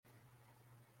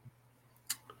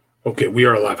Okay, we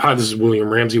are live. Hi, this is William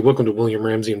Ramsey. Welcome to William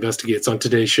Ramsey Investigates. On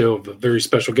today's show, of a very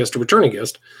special guest, a returning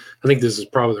guest. I think this is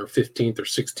probably our 15th or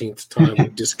 16th time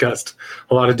we've discussed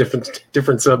a lot of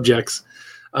different subjects.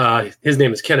 His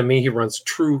name is Ken Ammi. He runs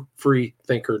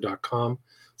truefreethinker.com,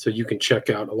 so you can check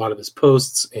out a lot of his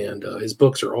posts, and his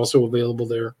books are also available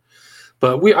there.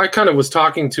 But I kind of was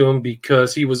talking to him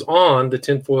because he was on the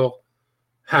TinFoil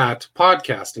Hat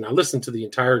podcast, and I listened to the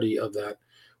entirety of that,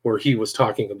 where he was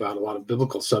talking about a lot of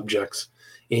biblical subjects.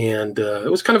 And it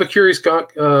was kind of a curious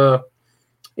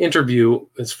interview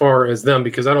as far as them,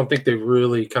 because I don't think they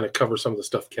really kind of cover some of the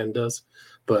stuff Ken does.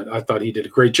 But I thought he did a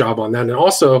great job on that. And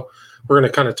also, we're going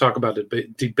to kind of talk about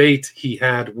the debate he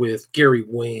had with Gary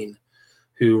Wayne,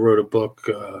 who wrote a book,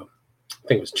 I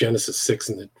think it was Genesis 6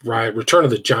 and the Return of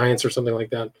the Giants or something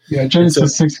like that. Yeah,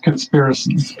 Genesis 6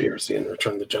 Conspiracy and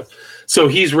Return of the Giants. So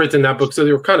he's written that book. So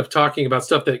they were kind of talking about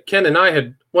stuff that Ken and I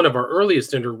had. One of our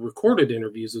earliest recorded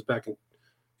interviews was back in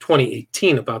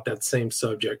 2018 about that same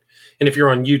subject. And if you're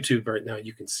on YouTube right now,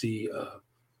 you can see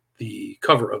the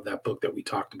cover of that book that we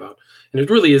talked about. And it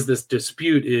really is this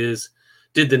dispute is,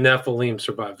 did the Nephilim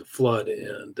survive the flood?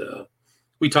 And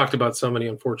we talked about somebody,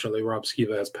 unfortunately, Rob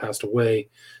Skiba has passed away,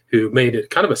 who made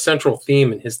it kind of a central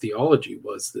theme in his theology,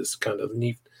 was this kind of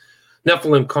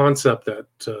Nephilim concept that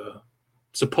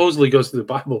supposedly goes through the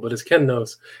Bible, but as Ken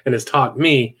knows and has taught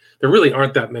me, there really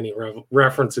aren't that many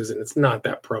references, and it's not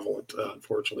that prevalent,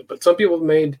 unfortunately. But some people have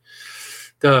made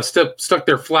stuck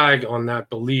their flag on that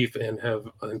belief and have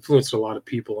influenced a lot of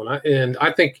people. And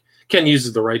I think Ken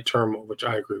uses the right term, which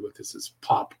I agree with. This is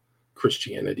pop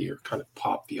Christianity, or kind of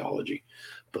pop theology,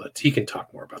 but he can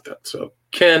talk more about that. So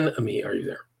Ken Ammi, are you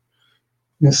there?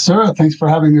 Yes, sir. Thanks for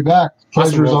having me back.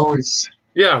 Pleasure as always.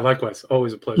 Yeah, likewise.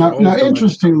 Always a pleasure. Now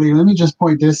interestingly, let me just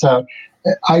point this out.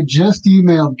 I just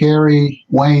emailed Gary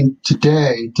Wayne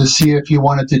today to see if he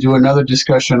wanted to do another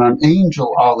discussion on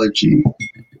angelology,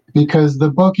 because the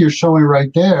book you're showing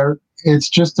right there, it's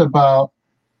just about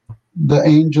the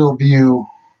angel view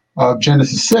of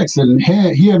Genesis 6, and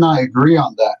he and I agree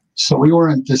on that. So we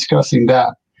weren't discussing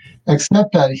that,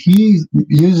 except that he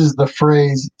uses the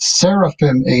phrase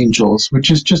seraphim angels, which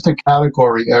is just a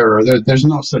category error. There's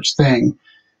no such thing.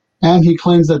 And he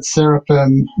claims that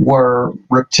seraphim were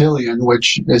reptilian,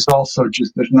 which is also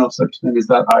just, there's no such thing as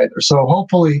that either. So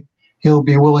hopefully he'll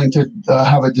be willing to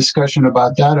have a discussion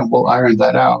about that, and we'll iron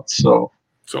that out. So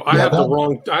I have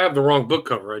the wrong book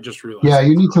cover. I just realized. Yeah,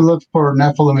 you need to look for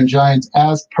Nephilim and Giants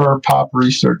as per Pop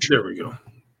Researcher. There we go.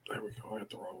 I have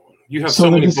the wrong one. You have so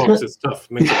many books. It's tough.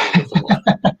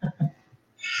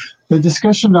 The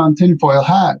discussion on TinFoil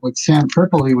Hat with Sam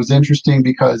Tripoli was interesting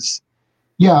because,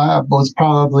 I was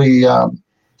probably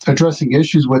addressing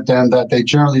issues with them that they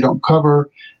generally don't cover.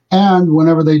 And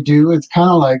whenever they do, it's kind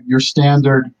of like your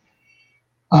standard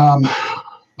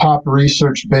pop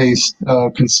research-based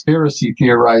conspiracy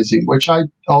theorizing, which I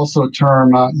also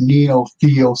term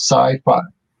neo-theo sci-fi.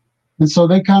 And so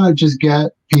they kind of just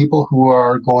get people who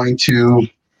are going to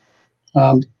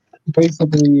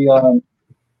basically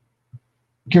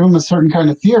give them a certain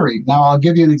kind of theory. Now, I'll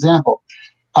give you an example.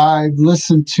 I've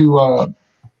listened to a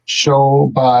show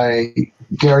by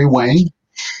Gary Wayne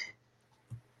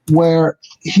where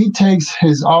he takes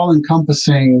his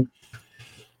all-encompassing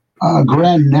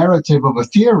grand narrative of a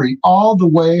theory all the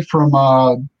way from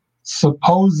a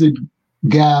supposed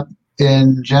gap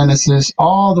in Genesis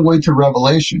all the way to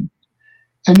Revelation.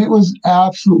 And it was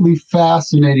absolutely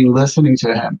fascinating listening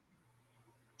to him.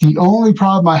 The only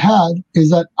problem I had is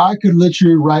that I could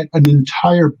literally write an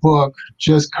entire book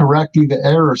just correcting the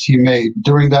errors he made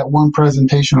during that one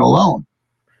presentation alone.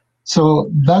 So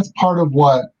that's part of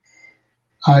what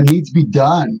needs to be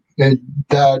done.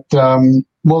 Well,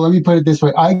 let me put it this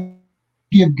way. I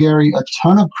give Gary a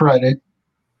ton of credit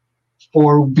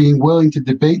for being willing to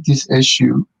debate this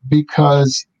issue,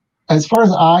 because as far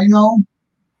as I know,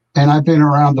 and I've been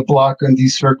around the block in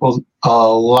these circles a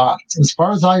lot, as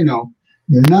far as I know,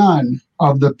 none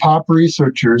of the pop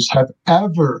researchers have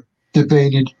ever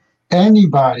debated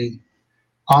anybody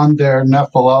on their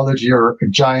nephilology or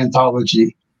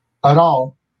giantology at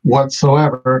all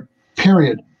whatsoever,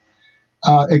 period.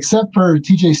 Except for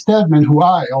TJ Stedman, who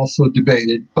I also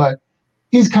debated, but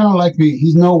he's kind of like me.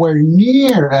 He's nowhere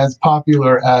near as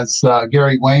popular as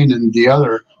Gary Wayne and the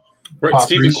other. Right,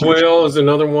 Stephen Quayle is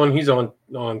another one. He's on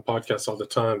podcasts all the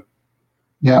time.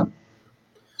 Yeah.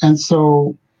 And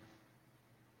so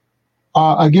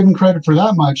I give him credit for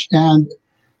that much. And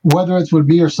whether it would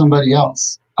be or somebody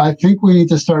else, I think we need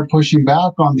to start pushing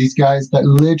back on these guys that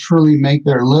literally make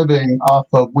their living off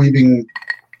of weaving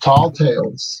tall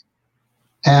tales,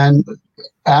 and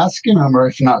asking them, or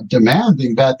if not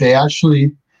demanding, that they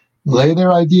actually lay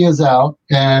their ideas out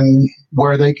and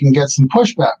where they can get some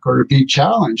pushback or be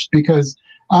challenged. Because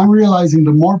I'm realizing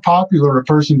the more popular a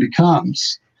person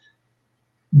becomes,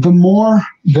 the more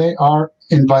they are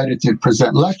invited to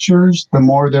present lectures, the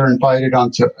more they're invited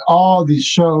onto all these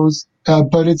shows.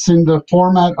 But it's in the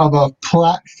format of a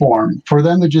platform for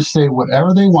them to just say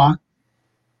whatever they want,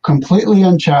 completely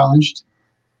unchallenged,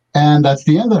 and that's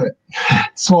the end of it.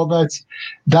 So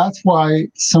that's why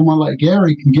someone like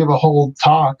Gary can give a whole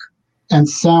talk and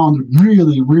sound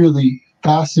really, really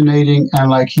fascinating and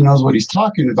like he knows what he's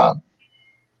talking about.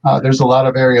 There's a lot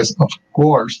of areas, of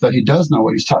course, that he does know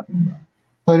what he's talking about.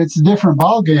 But it's a different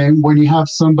ballgame when you have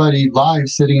somebody live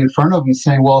sitting in front of him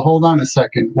saying, well, hold on a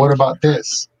second, what about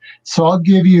this? So I'll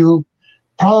give you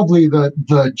probably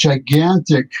the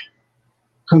gigantic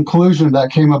conclusion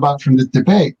that came about from the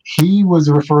debate. He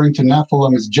was referring to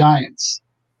Nephilim as giants.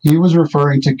 He was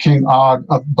referring to King Og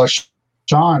of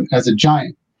Bashan as a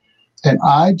giant. And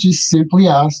I just simply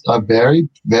asked a very,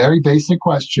 very basic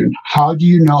question. How do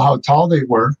you know how tall they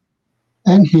were?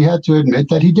 And he had to admit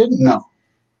that he didn't know.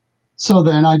 So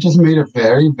then I just made a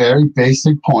very, very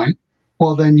basic point.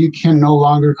 Well, then you can no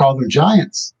longer call them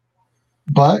giants.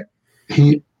 But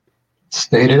he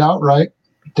stated outright,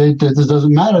 it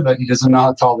doesn't matter that he doesn't know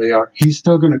how tall they are. He's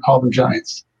still going to call them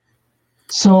giants.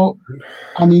 So,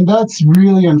 I mean, that's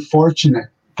really unfortunate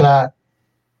that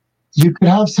you could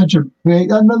have such a big,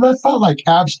 that's not like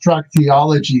abstract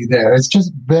theology there. It's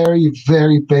just very,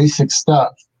 very basic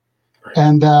stuff.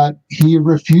 And that he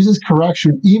refuses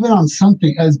correction even on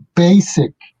something as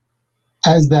basic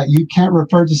as that you can't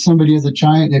refer to somebody as a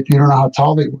giant if you don't know how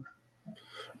tall they were.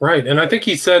 Right. And I think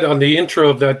he said on the intro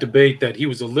of that debate that he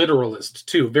was a literalist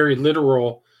too, very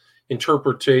literal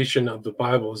interpretation of the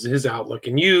Bible is his outlook.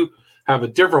 And you have a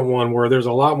different one where there's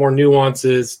a lot more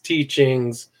nuances,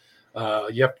 teachings,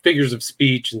 you have figures of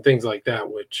speech and things like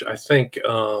that, which I think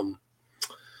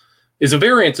is a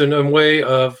variance in a way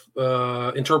of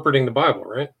interpreting the Bible,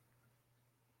 right?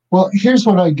 Well, here's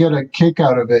what I get a kick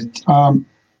out of it.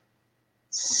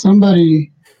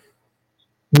 Somebody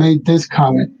made this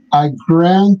comment. I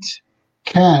grant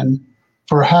Ken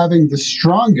for having the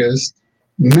strongest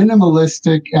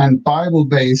minimalistic and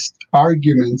Bible-based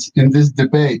arguments in this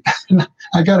debate.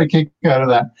 I got a kick out of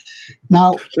that.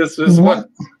 Now, this is what?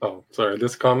 Oh, sorry.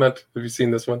 This comment. Have you seen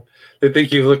this one? They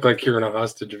think you look like you're in a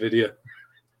hostage video.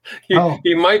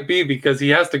 He might be because he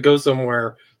has to go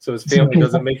somewhere so his family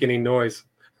doesn't make any noise.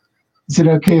 Is it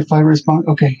okay if I respond?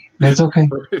 Okay, that's okay.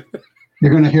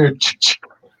 You're going to hear it.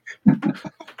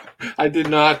 I did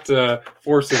not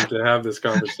force him to have this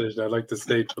conversation. I'd like to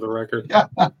state for the record.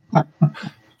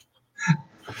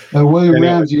 William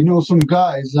Ramsey, you know some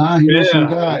guys, huh? You know some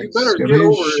guys. You better get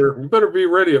over here. You better be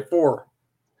ready at 4.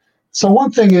 So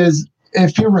one thing is,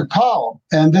 if you recall,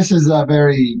 and this is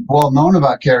very well known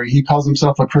about Gary, he calls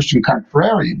himself a Christian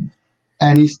contrarian.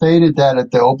 And he stated that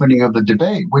at the opening of the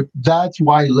debate. That's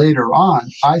why later on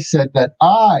I said that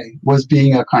I was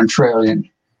being a contrarian.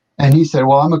 And he said,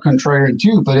 well, I'm a contrarian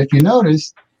too. But if you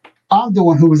notice, I'm the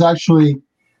one who was actually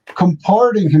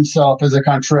comporting himself as a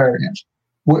contrarian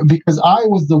because I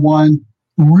was the one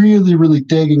really, really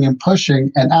digging and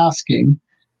pushing and asking.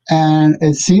 And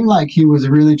it seemed like he was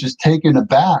really just taken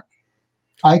aback.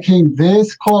 I came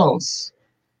this close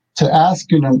to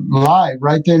asking him live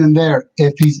right then and there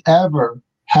if he's ever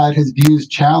had his views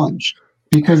challenged,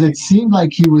 because it seemed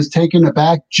like he was taken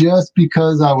aback just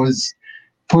because I was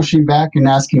pushing back and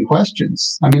asking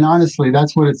questions. I mean, honestly,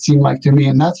 that's what it seemed like to me.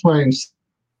 And that's why I'm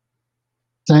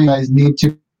saying guys need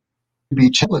to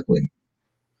be biblically.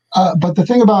 But the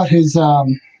thing about his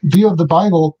view of the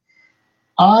Bible,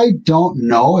 I don't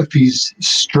know if he's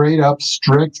straight up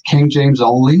strict King James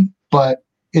only, but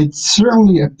it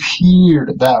certainly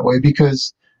appeared that way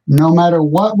because no matter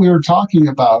what we were talking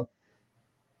about,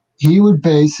 he would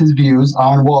base his views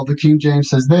on, well, the King James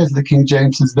says this, the King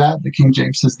James says that, the King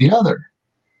James says the other.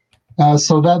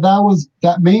 So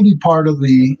that may be part of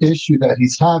the issue that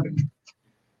he's having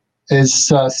is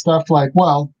stuff like,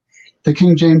 well, the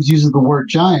King James uses the word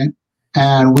giant,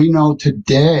 and we know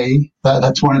today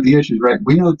that's one of the issues, right?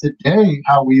 We know today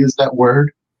how we use that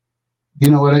word.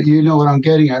 You know what I'm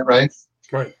getting at, right?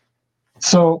 Right.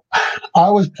 So I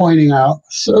was pointing out.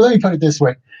 So let me put it this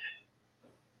way: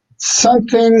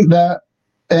 something that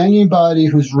anybody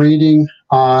who's reading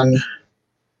on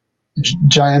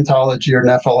giantology or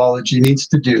nephilology needs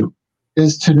to do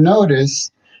is to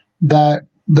notice that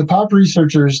the pop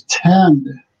researchers tend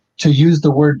to use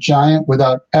the word giant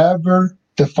without ever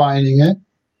defining it,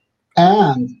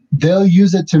 and they'll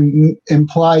use it to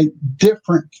imply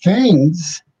different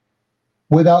things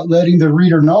without letting the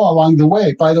reader know along the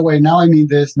way. By the way, now I mean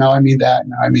this, now I mean that,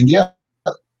 now I mean the other.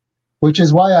 Which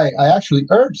is why I actually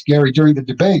urged Gary during the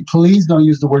debate, please don't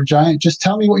use the word giant. Just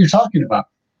tell me what you're talking about,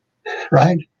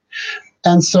 right?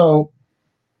 And so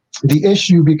the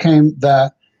issue became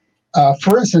that,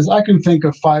 for instance, I can think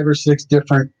of 5 or 6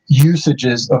 different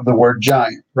usages of the word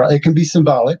giant, right? It can be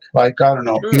symbolic, like, I don't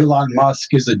know, Sure. Elon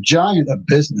Musk is a giant of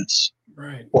business.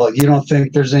 Right. Well, you don't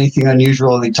think there's anything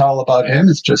unusually tall about him.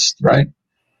 It's just, right?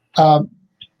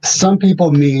 Some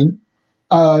people mean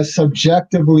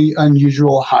subjectively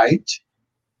unusual height.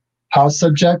 How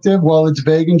subjective? Well, it's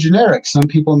vague and generic. Some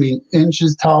people mean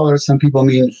inches taller, some people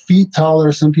mean feet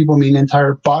taller, some people mean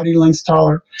entire body lengths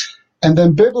taller. And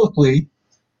then biblically,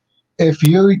 if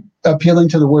you're appealing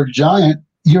to the word giant,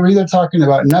 you're either talking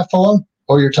about Nephilim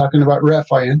or you're talking about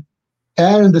Rephaim.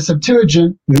 And in the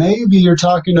Septuagint, maybe you're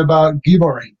talking about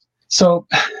Gibborim. So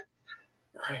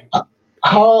Right.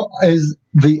 how is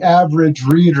the average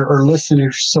reader or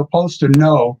listener supposed to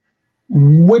know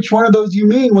which one of those you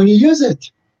mean when you use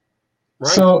it?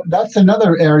 Right. So that's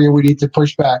another area we need to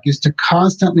push back, is to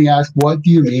constantly ask, what do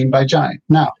you mean by giant?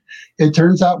 Now, it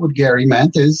turns out what Gary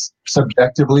meant is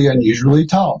subjectively unusually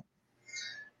tall.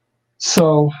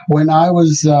 So when I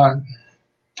was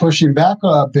pushing back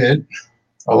a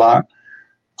lot,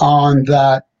 on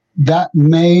that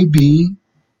may be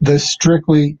the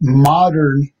strictly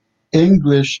modern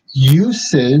English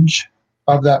usage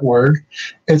of that word.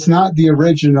 It's not the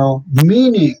original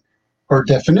meaning or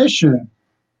definition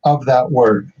of that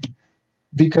word,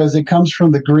 because it comes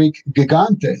from the Greek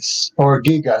gigantes or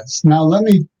gigas. Now let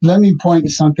me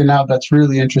point something out that's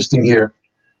really interesting here.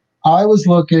 I was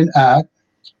looking at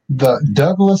the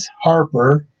Douglas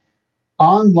Harper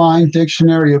online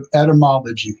dictionary of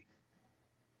etymology.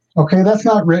 Okay, that's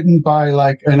not written by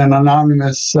like an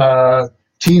anonymous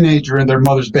teenager in their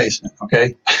mother's basement.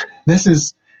 Okay, this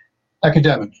is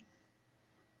academic.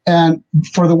 And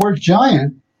for the word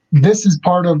giant, this is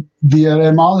part of the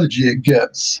etymology it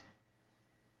gives.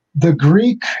 The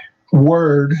Greek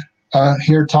word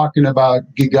here talking about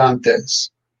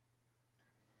gigantes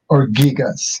or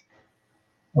gigas.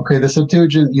 Okay, the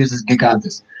Septuagint uses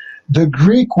gigantes. The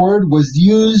Greek word was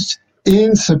used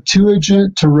in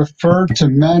Septuagint to refer to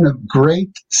men of great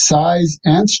size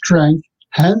and strength,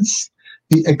 hence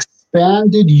the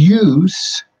expanded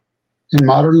use in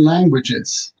modern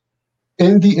languages.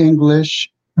 In the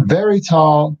English, very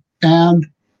tall and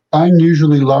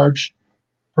unusually large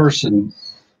person.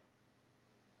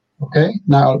 Okay,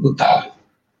 now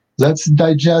let's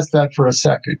digest that for a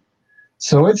second.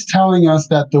 So it's telling us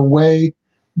that the way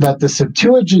that the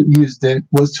Septuagint used it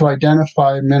was to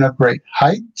identify men of great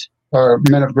height or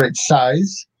men of great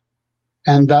size.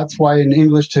 And that's why in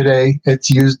English today, it's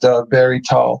used very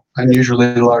tall,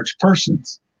 unusually large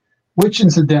persons, which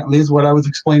incidentally is what I was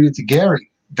explaining to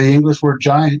Gary. The English word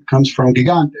giant comes from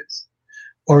gigantes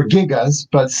or gigas,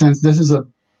 but since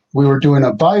we were doing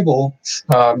a Bible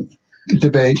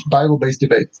debate, Bible-based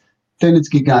debate, then it's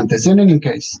gigantes in any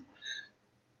case.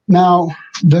 Now,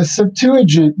 the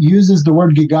Septuagint uses the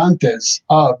word gigantes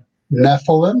of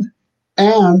Nephilim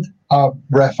and of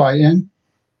Rephaim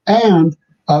and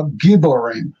of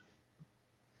Gibborim.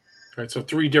 Right. So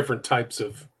 3 different types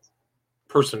of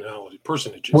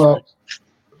personages. Well, right?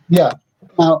 yeah.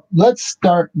 Now, let's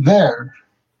start there.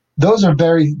 Those are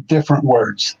very different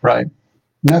words, right?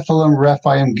 Nephilim,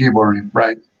 Rephaim, Gibborim,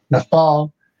 right?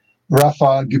 Nephal,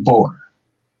 Rapha, Gibbor.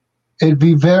 It'd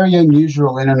be very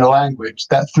unusual in a language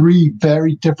that 3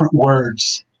 very different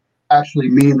words actually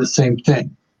mean the same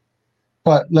thing.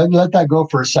 But let that go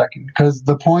for a second, because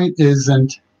the point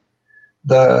isn't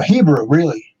the Hebrew,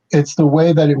 really. It's the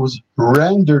way that it was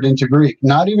rendered into Greek,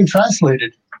 not even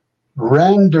translated,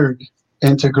 rendered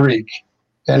into Greek.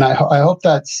 And I hope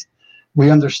we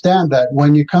understand that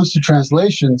when it comes to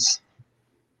translations,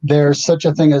 there's such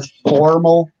a thing as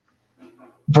formal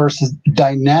versus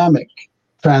dynamic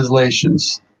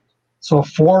translations. So a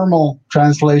formal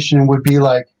translation would be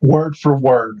like word for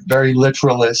word, very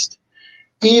literalist,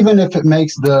 even if it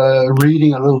makes the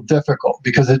reading a little difficult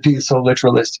because it's being so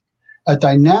literalistic. A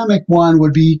dynamic one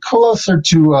would be closer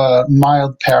to a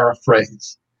mild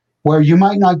paraphrase, where you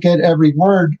might not get every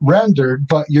word rendered,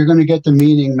 but you're going to get the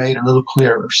meaning made a little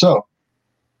clearer. So,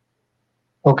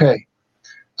 okay,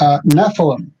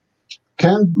 Nephilim.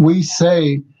 Can we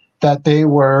say that they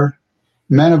were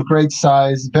men of great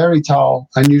size, very tall,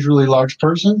 unusually large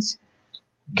persons?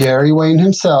 Gary Wayne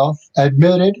himself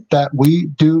admitted that we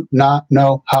do not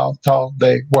know how tall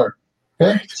they were.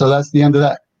 Okay, so that's the end of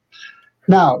that.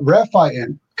 Now,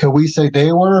 Rephaim, could we say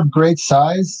they were of great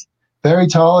size, very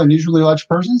tall, unusually large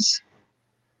persons?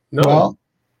 No.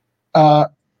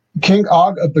 Well, King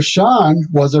Og of Bashan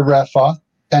was a Repha,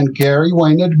 and Gary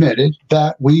Wayne admitted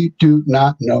that we do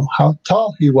not know how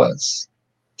tall he was.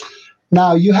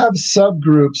 Now, you have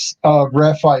subgroups of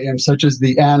Rephaim, such as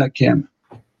the Anakim.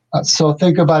 So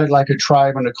think about it like a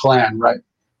tribe and a clan, right?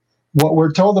 What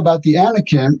we're told about the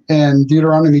Anakim in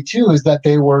Deuteronomy 2 is that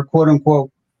they were, quote unquote,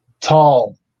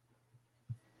 tall.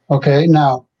 Okay,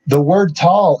 now the word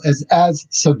tall is as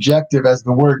subjective as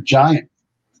the word giant,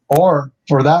 or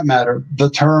for that matter, the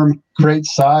term great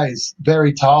size,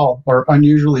 very tall, or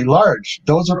unusually large.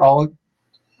 Those are all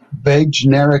vague,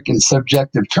 generic, and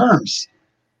subjective terms.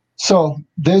 So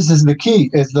this is the key,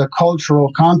 is the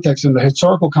cultural context and the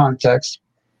historical context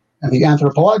and the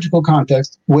anthropological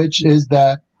context, which is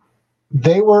that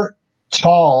they were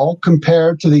tall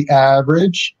compared to the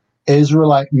average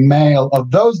Israelite male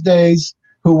of those days,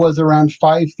 who was around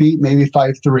 5 feet, maybe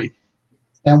 5'3".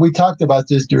 And we talked about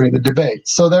this during the debate.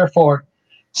 So therefore,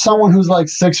 someone who's like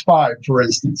 6'5", for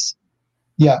instance,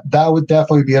 yeah, that would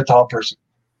definitely be a tall person.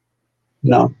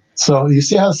 No. So you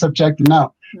see how subjective.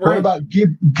 Now, Right. what about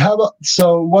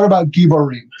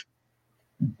Giborim?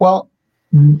 Well,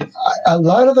 a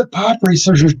lot of the pop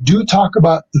researchers do talk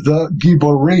about the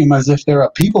Giborim as if they're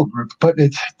a people group, but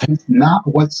it's not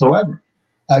whatsoever.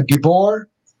 Gibor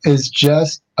is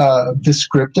just a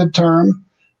descriptive term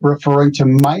referring to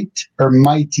might or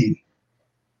mighty.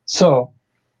 So,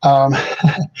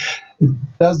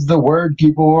 does the word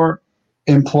Gibor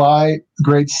imply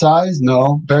great size?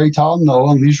 No. Very tall? No.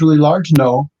 Unusually large?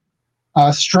 No.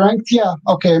 Strength? Yeah.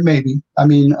 Okay, maybe. I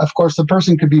mean, of course, the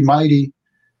person could be mighty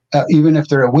even if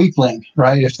they're a weakling,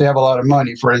 right? If they have a lot of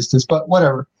money, for instance, but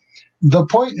whatever. The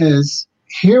point is,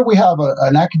 here we have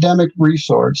an academic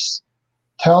resource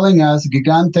telling us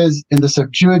gigantes in the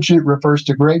Septuagint refers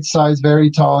to great size, very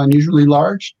tall, and usually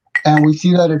large. And we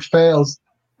see that it fails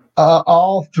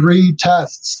all three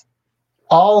tests.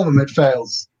 All of them, it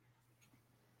fails.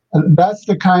 And that's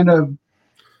the kind of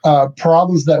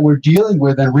problems that we're dealing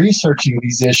with in researching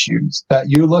these issues, that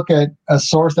you look at a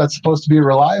source that's supposed to be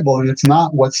reliable and it's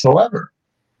not whatsoever.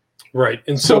 Right.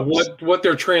 And so what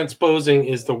they're transposing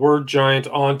is the word giant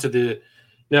onto the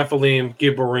Nephilim,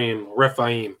 Gibborim,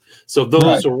 Rephaim. So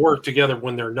those will work together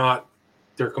when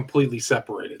they're completely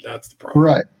separated. That's the problem.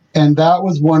 Right. And that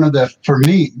was for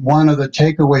me, one of the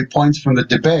takeaway points from the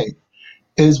debate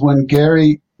is when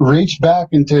Gary reached back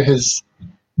into his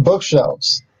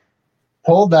bookshelves,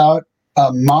 pulled out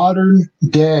a modern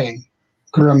day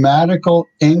grammatical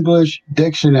English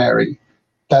dictionary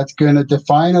that's going to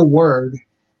define a word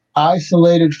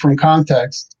isolated from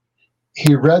context.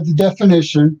 He read the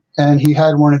definition and he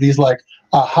had one of these like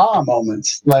aha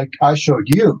moments, like I showed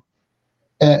you.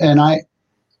 And I,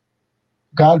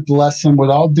 God bless him, with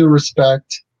all due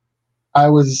respect, I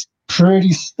was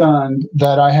pretty stunned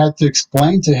that I had to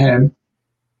explain to him,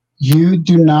 you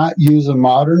do not use a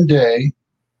modern day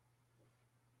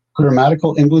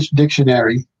grammatical English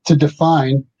dictionary to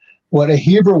define what a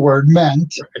Hebrew word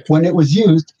meant when it was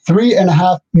used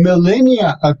 3.5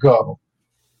 millennia ago.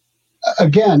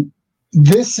 Again,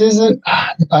 this isn't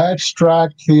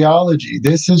abstract theology.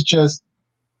 This is just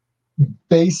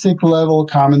basic level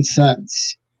common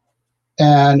sense.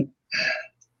 And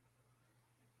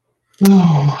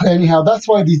anyhow, that's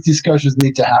why these discussions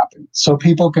need to happen. So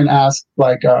people can ask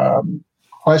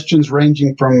questions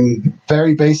ranging from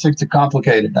very basic to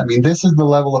complicated. I mean, this is the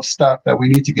level of stuff that we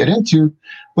need to get into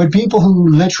with people who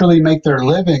literally make their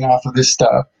living off of this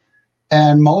stuff.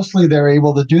 And mostly they're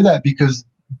able to do that because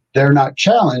they're not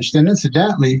challenged. And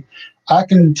incidentally, I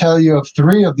can tell you of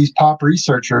 3 of these pop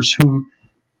researchers who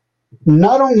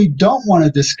not only don't want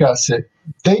to discuss it,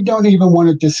 they don't even want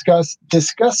to discuss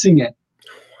discussing it,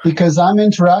 because I'm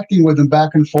interacting with them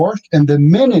back and forth. And the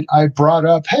minute I brought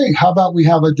up, hey, how about we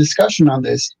have a discussion on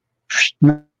this?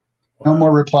 No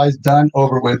more replies, done,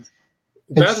 over with.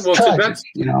 It's tragic,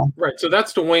 you know. Right. So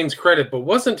that's to Wayne's credit. But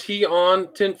wasn't he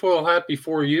on Tinfoil Hat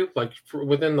before you,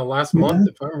 within the last month,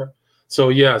 if I remember? So,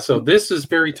 yeah. So this is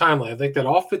very timely. I think that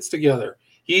all fits together.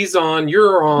 He's on,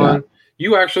 you're on.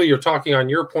 Yeah. You're talking on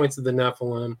your points of the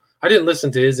Nephilim. I didn't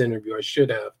listen to his interview. I should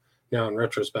have now in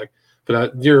retrospect.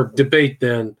 But your debate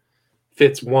then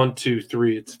fits 1, 2,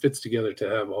 3. It fits together to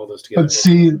have all those together. But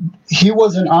see, he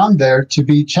wasn't on there to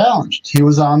be challenged. He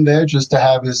was on there just to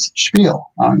have his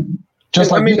spiel.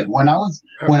 Just like me. When I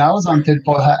was on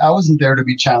Tinfoil Hat, I wasn't there to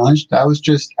be challenged. I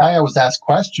always asked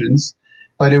questions,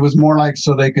 but it was more like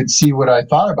so they could see what I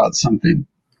thought about something.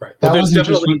 Right. But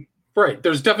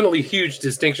there's definitely huge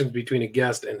distinctions between a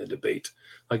guest and a debate.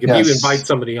 Like if you invite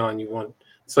somebody on,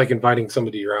 it's like inviting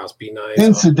somebody to your house. Be nice.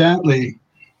 Incidentally,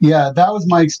 yeah, that was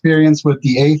my experience with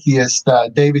the atheist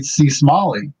David C.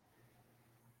 Smalley.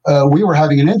 we were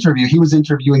having an interview. He was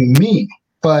interviewing me,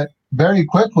 but very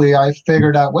quickly I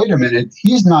figured out, wait a minute,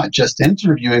 he's not just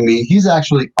interviewing me, he's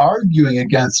actually arguing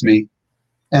against me.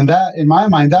 And that, in my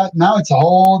mind, that now it's a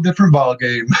whole different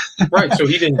ballgame. Right. So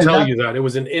he didn't tell you that. It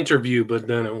was an interview, but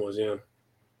then it was,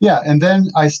 Yeah. And then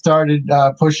I started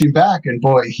pushing back, and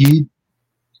boy, he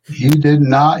did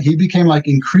not. He became like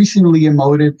increasingly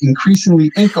emotive,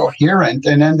 increasingly incoherent,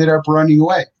 and ended up running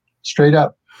away straight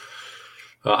up.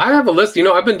 I have a list.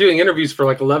 I've been doing interviews for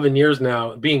like 11 years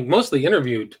now, being mostly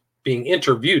being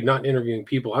interviewed, not interviewing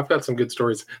people. I've got some good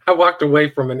stories. I walked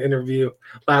away from an interview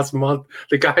last month.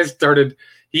 The guy started,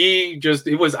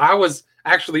 I was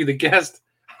actually the guest.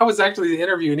 I was actually the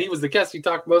interview, and he was the guest. He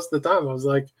talked most of the time. I was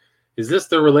like, is this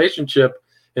the relationship?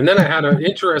 And then I had an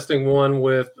interesting one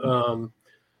with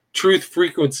Truth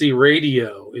Frequency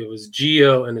Radio. It was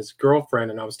Gio and his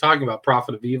girlfriend, and I was talking about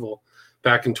Prophet of Evil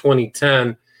back in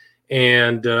 2010.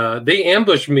 And they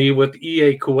ambushed me with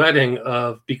E.A. Koetting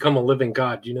of Become a Living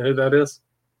God. Do you know who that is?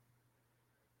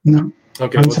 No.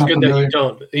 Okay, well, it's good that you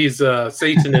don't. He's a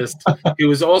Satanist. He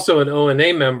was also an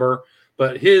ONA member,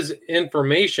 but his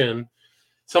information,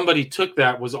 somebody took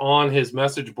that, was on his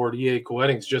message board, E.A.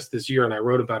 Koetting's, just this year, and I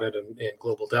wrote about it in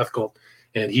Global Death Cult,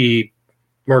 and he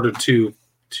murdered two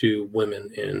women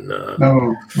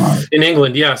in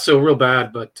England. Yeah, so real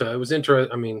bad, but it was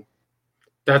interesting.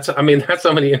 That's how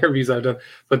many interviews I've done,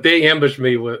 but they ambushed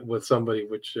me with somebody,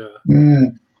 which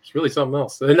it's really something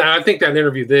else. And I think that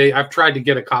interview, I've tried to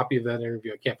get a copy of that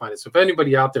interview. I can't find it. So if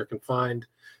anybody out there can find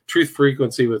Truth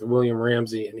Frequency with William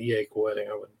Ramsey and E.A. Koetting,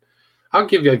 I'll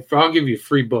give you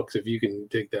free books if you can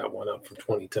dig that one up from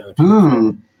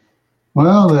 2010.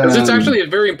 Well, because it's actually a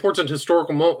very important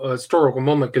historical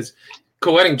moment, because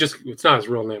Koetting it's not his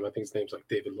real name. I think his name's like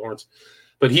David Lawrence,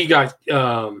 but he got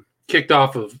kicked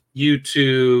off of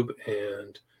YouTube,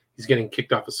 and he's getting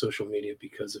kicked off of social media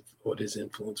because of what his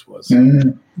influence was.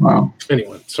 Wow.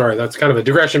 Anyway, sorry, that's kind of a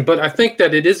digression, but I think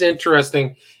that it is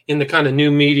interesting in the kind of new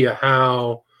media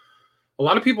how a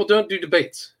lot of people don't do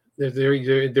debates.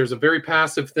 There's a very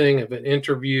passive thing of an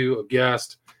interview, a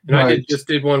guest, and right. I just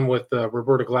did one with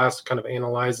Roberta Glass, kind of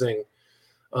analyzing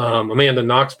Amanda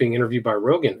Knox being interviewed by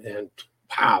Rogan, and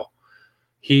wow,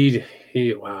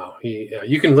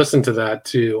 you can listen to that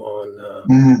too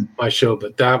on my show,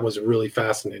 but that was a really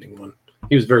fascinating one.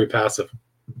 He was very passive.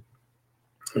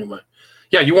 Anyway,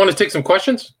 yeah, you want to take some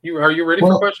questions? Are you ready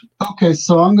for questions? Okay,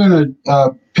 so I'm going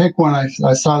to pick one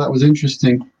I saw that was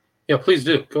interesting. Yeah, please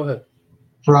do. Go ahead.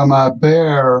 From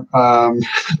Bear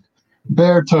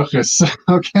Tuchus.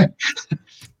 Okay.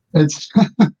 It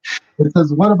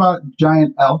says, what about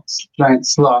giant elks, giant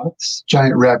sloths,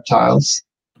 giant reptiles,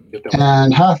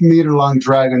 and half-meter-long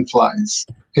dragonflies?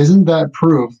 Isn't that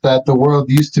proof that the world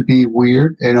used to be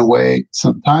weird in a way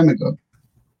some time ago?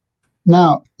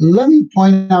 Now, let me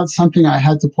point out something I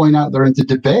had to point out during the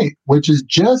debate, which is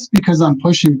just because I'm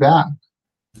pushing back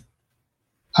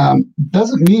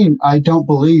doesn't mean I don't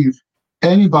believe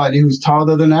anybody who's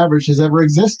taller than average has ever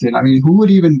existed. I mean, who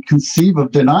would even conceive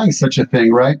of denying such a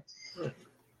thing, right?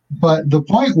 But the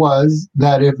point was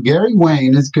that if Gary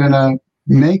Wayne is going to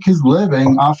make his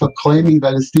living off of claiming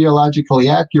that it's theologically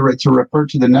accurate to refer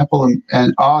to the Nephilim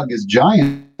and Og as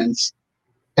giants,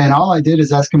 and all I did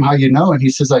is ask him how you know, and he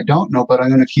says, I don't know, but I'm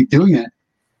going to keep doing it,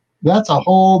 that's a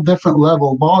whole different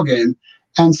level ballgame.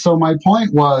 And so my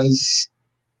point was,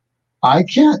 I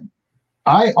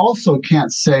also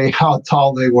can't say how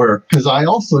tall they were, because I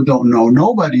also don't know.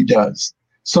 Nobody does.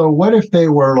 So what if they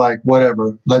were like,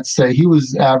 whatever, let's say he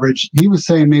was average, he was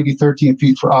saying maybe 13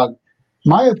 feet for Og.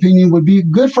 My opinion would be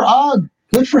good for Og,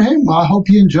 good for him. I hope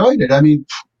he enjoyed it. I mean,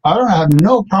 I don't have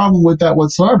no problem with that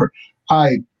whatsoever.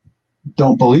 I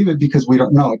don't believe it because we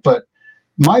don't know it. But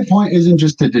my point isn't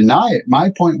just to deny it.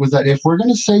 My point was that if we're going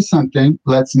to say something,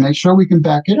 let's make sure we can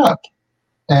back it up.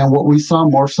 And what we saw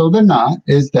more so than not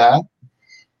is that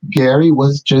Gary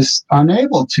was just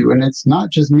unable to. And it's not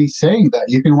just me saying that.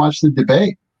 You can watch the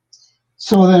debate.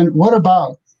 So then what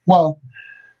about,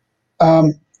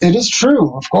 it is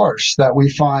true, of course, that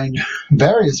we find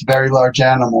various very large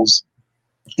animals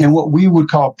in what we would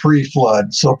call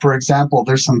pre-flood. So, for example,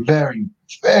 there's some very,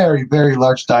 very, very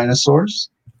large dinosaurs.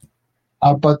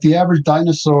 But the average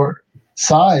dinosaur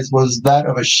size was that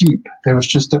of a sheep. There was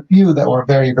just a few that were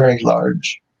very, very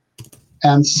large.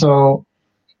 And so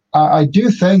I do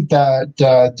think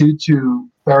that due to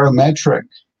barometric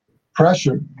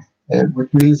pressure,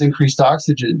 which means increased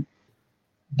oxygen,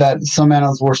 that some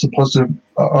animals were supposed to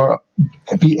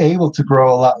be able to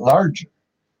grow a lot larger.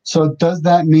 So does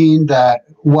that mean that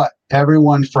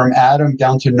everyone from Adam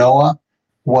down to Noah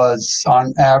was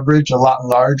on average a lot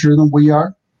larger than we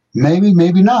are? Maybe,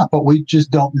 maybe not, but we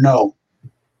just don't know.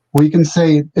 We can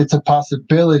say it's a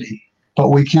possibility, but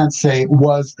we can't say it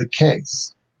was the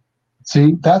case.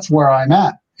 See, that's where I'm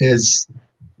at, is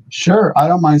sure, I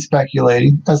don't mind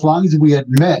speculating as long as we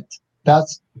admit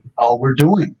that's all we're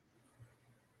doing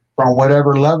from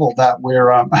whatever level that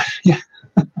we're, yeah.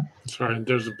 Sorry,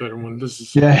 there's a better one. This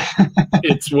is, Yeah.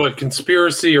 it's what,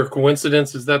 conspiracy or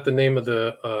coincidence? Is that the name of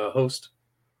the host?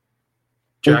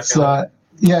 Jack? It's,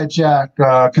 yeah, Jack,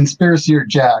 conspiracy or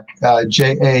Jack,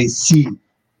 Jac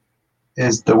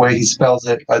is the way he spells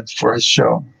it for his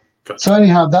show. Okay. So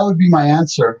anyhow, that would be my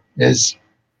answer, is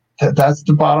that's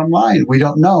the bottom line. We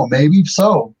don't know. Maybe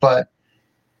so, but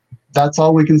that's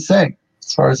all we can say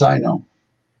as far as I know.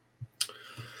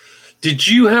 Did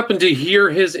you happen to hear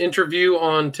his interview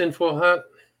on Tinfoil Hat?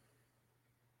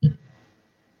 I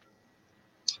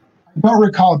don't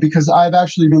recall, because I've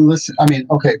actually been listening. I mean,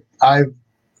 okay, I've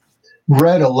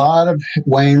read a lot of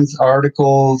Wayne's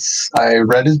articles. I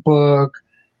read his book.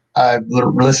 I've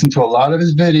listened to a lot of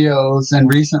his videos,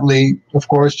 and recently, of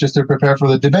course, just to prepare for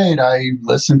the debate, I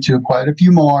listened to quite a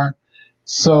few more.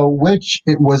 So which,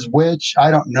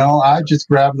 I don't know. I just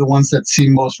grabbed the ones that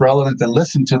seem most relevant and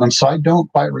listened to them. So I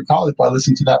don't quite recall if I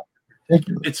listened to that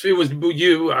particular. It was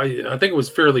you. I think it was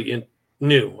fairly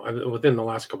new within the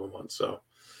last couple of months. So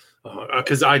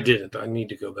because I didn't, I need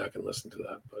to go back and listen to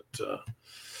that. But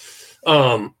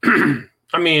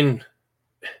I mean.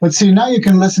 But see, now you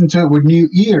can listen to it with new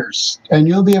ears, and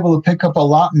you'll be able to pick up a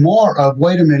lot more of,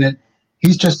 wait a minute,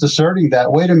 he's just asserting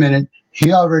that. Wait a minute,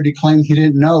 he already claimed he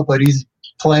didn't know, but he's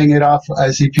playing it off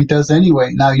as if he does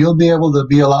anyway. Now you'll be able to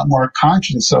be a lot more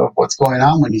conscious of what's going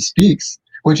on when he speaks,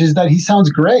 which is that he sounds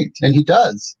great, and he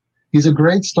does. He's a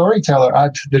great storyteller.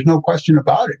 There's no question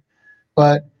about it.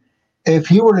 But if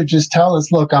he were to just tell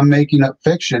us, look, I'm making up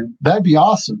fiction, that'd be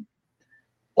awesome.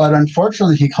 But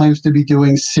unfortunately, he claims to be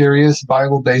doing serious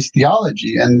Bible-based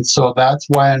theology. And so that's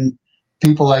when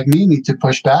people like me need to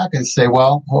push back and say,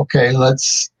 well, okay,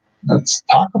 let's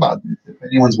talk about this if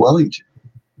anyone's willing to.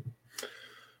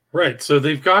 Right. So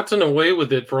they've gotten away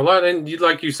with it for a lot. And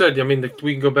like you said, I mean,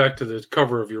 we can go back to the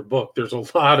cover of your book. There's a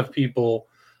lot of people,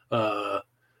 found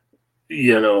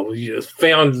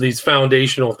these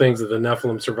foundational things of the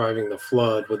Nephilim surviving the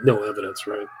flood with no evidence,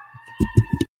 right?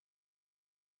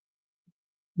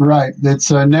 Right.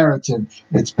 It's a narrative.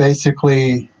 It's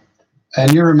basically,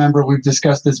 and you remember we've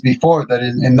discussed this before, that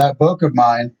in that book of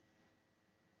mine,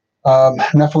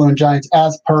 Nephilim and Giants,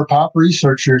 as per pop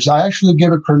researchers, I actually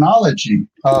give a chronology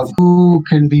of who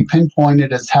can be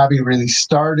pinpointed as having really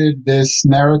started this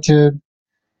narrative,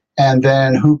 and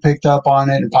then who picked up on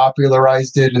it and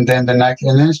popularized it, and then the next.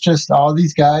 And then it's just all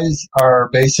these guys are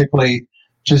basically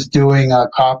just doing a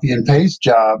copy and paste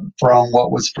job from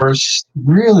what was first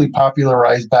really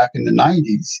popularized back in the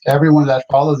 90s. Everyone that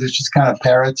follows is just kind of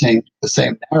parroting the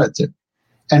same narrative.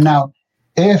 And now,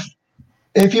 if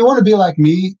you want to be like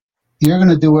me, you're going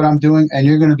to do what I'm doing, and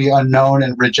you're going to be unknown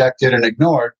and rejected and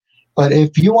ignored. But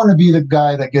if you want to be the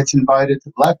guy that gets invited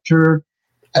to lecture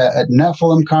at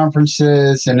Nephilim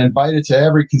conferences and invited to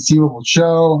every conceivable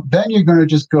show, then you're going to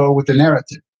just go with the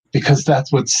narrative, because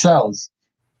that's what sells.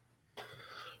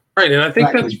 Right, and I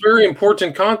think that's very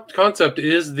important concept,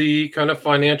 is the kind of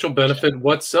financial benefit,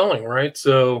 what's selling, right?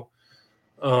 So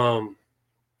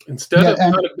instead of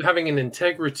kind of having an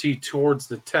integrity towards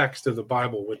the text of the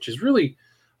Bible, which is really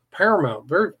paramount,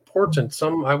 very important.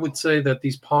 I would say that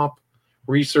these pop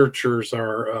researchers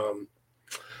are a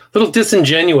little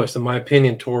disingenuous, in my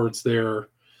opinion, towards their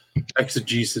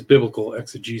exegesis, biblical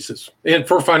exegesis, and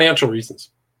for financial reasons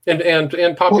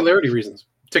and popularity reasons,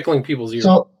 tickling people's ears.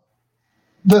 So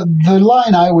the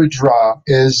line I would draw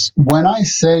is, when I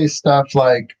say stuff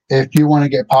like, if you want to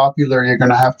get popular, you're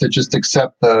going to have to just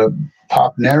accept the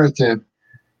pop narrative,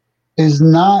 is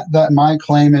not that my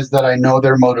claim is that I know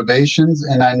their motivations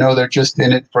and I know they're just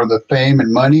in it for the fame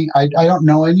and money. I don't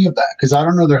know any of that, because I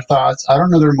don't know their thoughts. I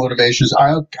don't know their motivations.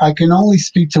 I can only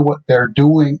speak to what they're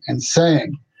doing and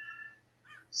saying.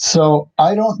 So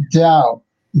I don't doubt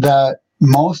that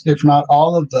most, if not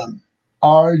all of them,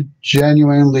 are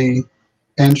genuinely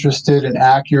interested in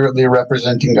accurately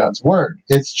representing God's word.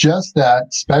 It's just that,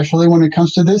 especially when it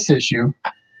comes to this issue,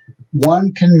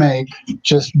 one can make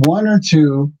just one or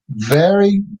two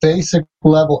very basic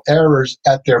level errors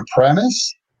at their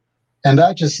premise, and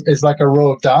that just is like a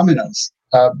row of dominoes.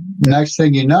 Next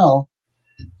thing you know,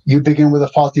 you begin with a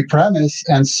faulty premise,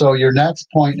 and so your next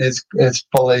point is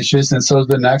fallacious, and so is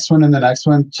the next one and the next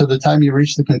one, to the time you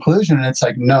reach the conclusion, and it's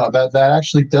like, no, that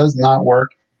actually does not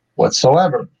work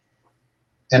whatsoever.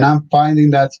 And I'm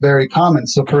finding that's very common.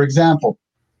 So, for example,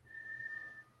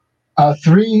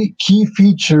 Three key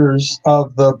features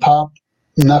of the pop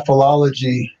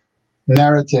Nephiology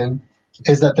narrative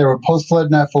is that they were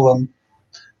post-flood Nephilim,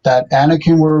 that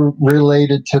Anakim were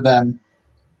related to them,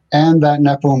 and that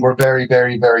Nephilim were very,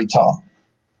 very, very tall.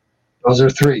 Those are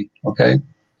three, okay?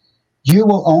 You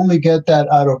will only get that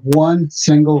out of one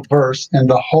single verse in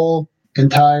the whole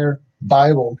entire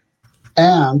Bible.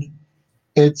 And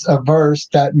it's a verse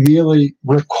that merely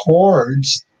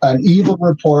records an evil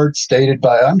report stated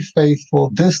by unfaithful,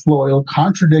 disloyal,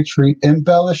 contradictory,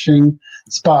 embellishing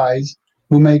spies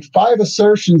who make 5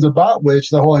 assertions about which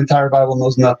the whole entire Bible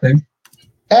knows nothing,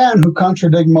 and who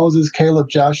contradict Moses, Caleb,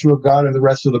 Joshua, God, and the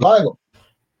rest of the Bible.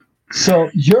 So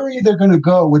you're either going to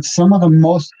go with some of the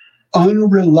most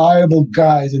unreliable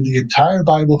guys in the entire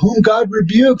Bible, whom God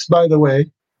rebukes, by the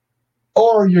way,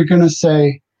 or you're going to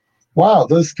say, wow,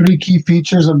 those three key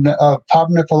features of pop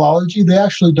Nephiology, they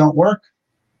actually don't work.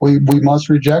 We must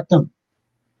reject them.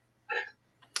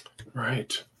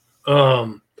 Right.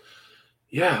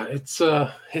 Yeah, it's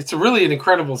really an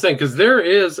incredible thing, because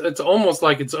it's almost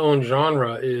like its own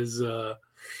genre is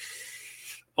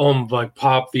like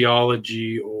pop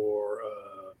theology, or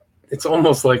it's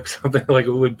almost like something like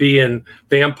it would be in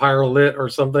vampire lit or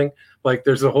something. Like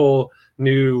there's a whole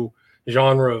new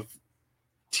genre of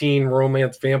teen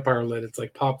romance vampire lit. It's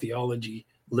like pop theology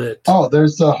lit. Oh,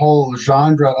 there's a whole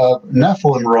genre of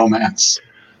Nephilim romance.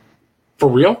 For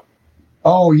real?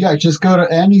 Oh, yeah. Just go to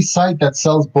any site that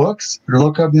sells books,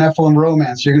 look up Nephilim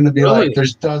romance. You're going to be like,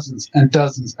 there's dozens and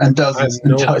dozens and dozens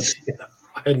and dozens.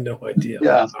 I had no idea.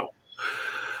 Yeah.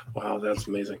 Wow, that's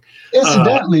amazing.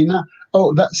 Incidentally,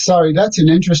 that's an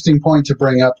interesting point to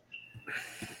bring up.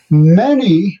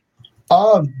 Many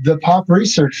of the pop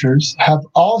researchers have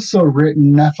also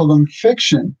written Nephilim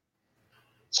fiction.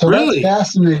 So really? That's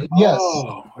fascinating. Yes.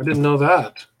 Oh, I didn't know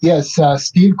that. Yes,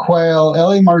 Steve Quayle,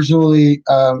 Ellie Marzulli,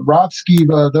 Rob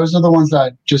Skiba, those are the ones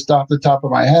that just off the top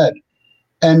of my head.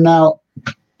 And now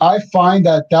I find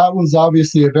that was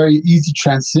obviously a very easy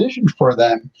transition for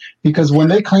them, because when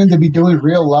they claim to be doing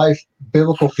real life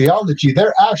biblical theology,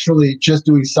 they're actually just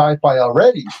doing sci-fi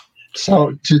already.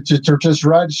 So to just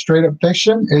write straight up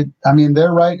fiction,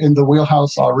 they're right in the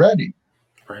wheelhouse already.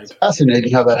 Right. It's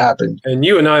fascinating how that happened. And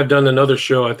you and I have done another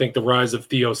show, I think, The Rise of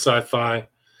Theo Sci-Fi.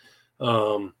 A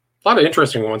lot of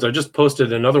interesting ones. I just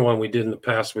posted another one we did in the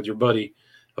past with your buddy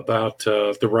about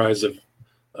the rise of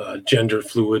gender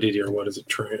fluidity, or what is it?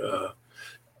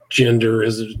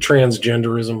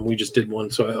 Transgenderism. We just did one,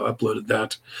 so I uploaded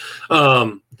that.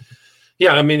 And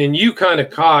you kind of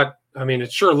caught,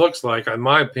 it sure looks like, in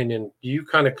my opinion, you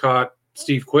kind of caught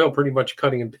Steve Quayle pretty much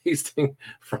cutting and pasting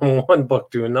from one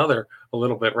book to another a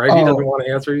little bit, right? He doesn't want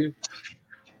to answer you?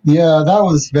 Yeah, that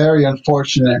was very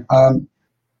unfortunate.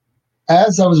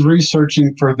 As I was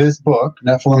researching for this book,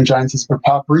 Nephilim Giants for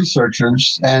Pop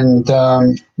Researchers, and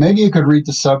maybe you could read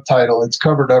the subtitle. It's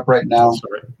covered up right now.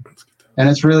 And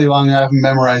it's really long. I haven't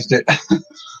memorized it.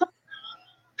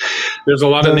 There's a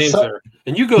lot of names there.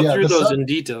 And you go through those in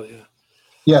detail,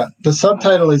 Yeah, the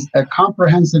subtitle is A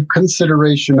Comprehensive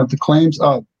Consideration of the Claims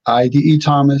of I.D.E.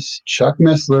 Thomas, Chuck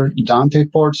Missler, Dante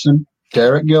Fortson,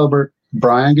 Derek Gilbert,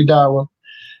 Brian Godawa,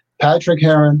 Patrick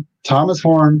Heron, Thomas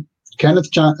Horn, Ken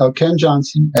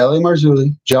Johnson, Ellie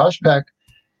Marzulli, Josh Peck,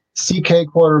 C.K.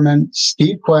 Quarterman,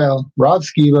 Steve Quayle, Rob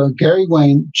Skiba, Gary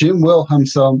Wayne, Jim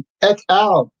Wilhelmsen, et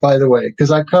al., by the way,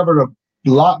 because I covered a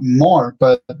lot more,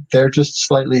 but they're just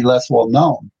slightly less well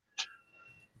known.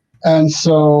 And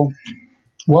so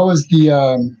what was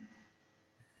the...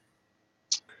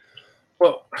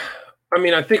 Well,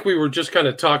 I think we were just kind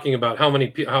of talking about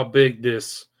how big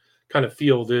this kind of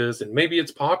field is, and maybe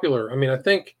it's popular. I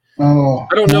think... I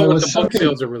don't know what the book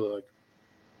sales are really like.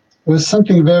 It was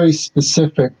something very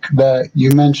specific that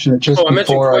you mentioned just before. I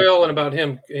mentioned Quayle and about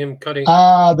him cutting...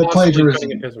 the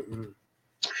plagiarism.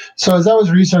 So as I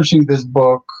was researching this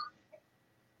book,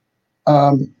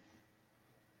 I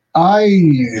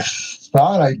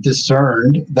thought I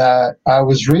discerned that I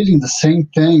was reading the same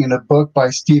thing in a book by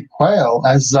Steve Quayle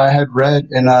as I had read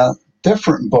in a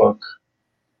different book.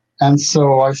 And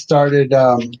so I started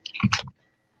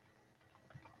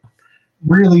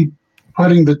really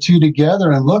putting the two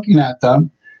together and looking at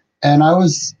them. And I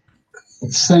was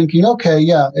thinking, okay,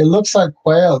 yeah, it looks like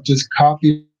Quayle just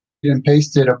copied and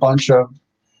pasted a bunch of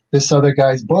this other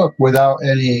guy's book without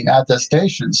any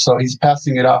attestation. So he's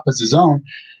passing it off as his own.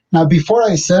 Now, before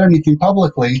I said anything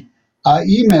publicly, I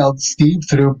emailed Steve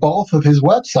through both of his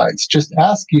websites, just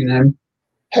asking him,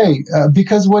 hey,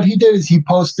 because what he did is he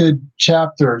posted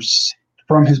chapters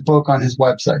from his book on his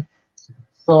website.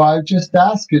 So I just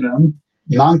asked him,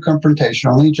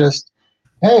 non-confrontationally, just,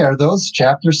 hey, are those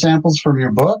chapter samples from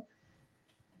your book?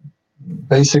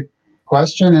 basic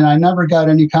question, and I never got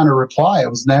any kind of reply. I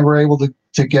was never able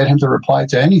to get him to reply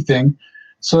to anything.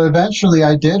 So eventually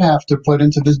I did have to put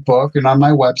into this book and on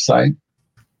my website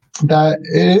that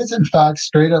it is in fact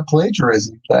straight up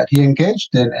plagiarism that he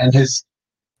engaged in, and his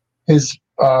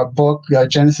book,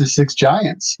 Genesis 6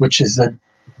 Giants, which is a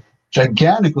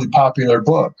gigantically popular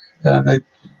book. And it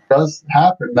does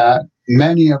happen that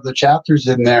many of the chapters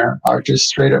in there are just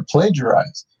straight up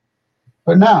plagiarized.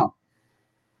 But now,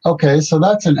 okay, so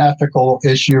that's an ethical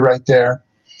issue right there.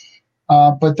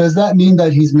 But does that mean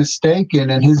that he's mistaken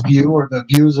in his view or the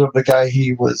views of the guy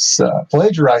he was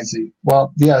plagiarizing?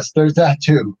 Well, yes, there's that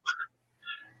too.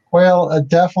 Well, it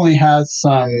definitely has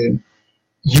some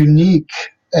unique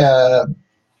and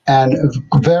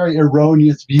very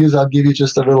erroneous views. I'll give you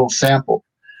just a little sample.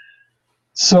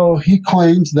 So he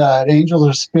claims that angels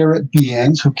are spirit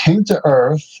beings who came to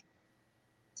earth.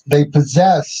 They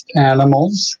possessed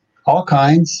animals, all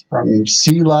kinds, from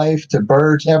sea life to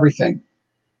birds, everything.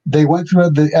 They went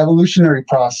through the evolutionary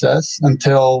process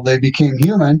until they became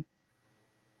human,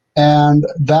 and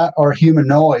that are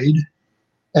humanoid,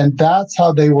 and that's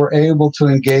how they were able to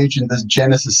engage in this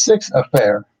Genesis 6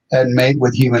 affair and mate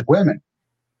with human women.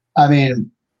 I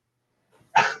mean,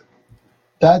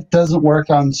 that doesn't work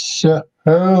on so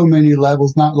many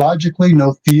levels, not logically,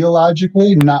 no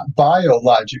theologically, not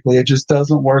biologically. It just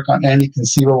doesn't work on any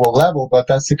conceivable level, but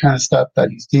that's the kind of stuff that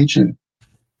he's teaching.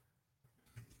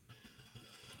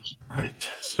 Right.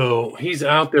 So he's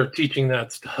out there teaching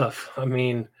that stuff. I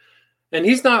mean, and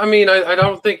he's not, I mean, I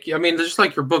don't think, I mean, just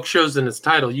like your book shows in its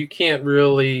title, you can't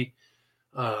really,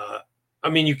 I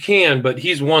mean, you can, but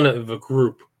he's one of a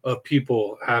group of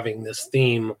people having this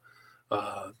theme,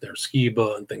 their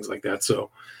Skiba and things like that.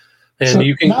 So, and so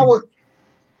you can go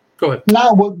ahead.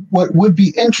 Now, what would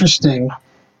be interesting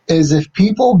is if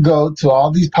people go to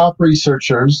all these pop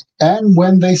researchers, and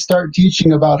when they start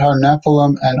teaching about how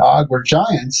Nephilim and Og were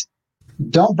giants,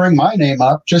 don't bring my name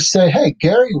up. Just say, hey,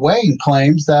 Gary Wayne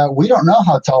claims that we don't know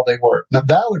how tall they were. Now,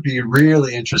 that would be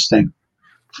really interesting.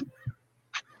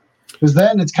 Because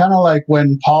then it's kind of like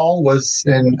when Paul was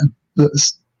in,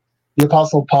 the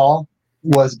Apostle Paul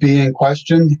was being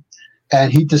questioned,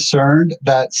 and he discerned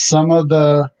that some of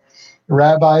the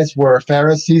rabbis were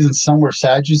Pharisees and some were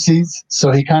Sadducees.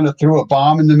 So he kind of threw a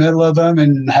bomb in the middle of them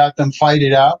and had them fight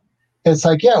it out. It's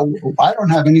like, yeah, I don't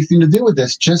have anything to do with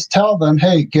this. Just tell them,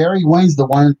 hey, Gary Wayne's the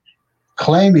one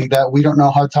claiming that we don't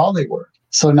know how tall they were.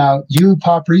 So now you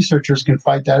pop researchers can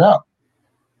fight that out.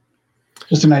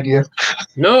 Just an idea.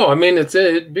 No, I mean,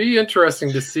 it'd be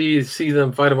interesting to see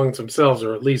them fight amongst themselves,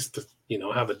 or at least,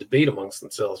 have a debate amongst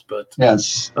themselves. But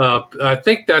yes, I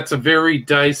think that's a very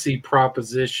dicey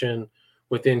proposition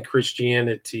within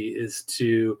Christianity, is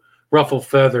to ruffle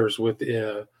feathers with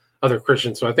other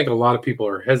Christians. So I think a lot of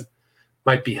people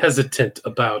might be hesitant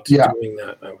about doing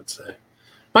that, I would say.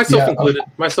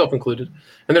 Myself included.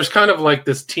 And there's kind of like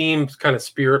this team kind of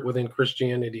spirit within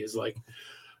Christianity is like,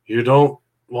 you don't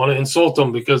want to insult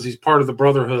him because he's part of the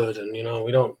brotherhood. And,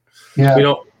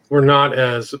 we're not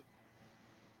as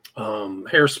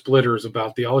hair splitters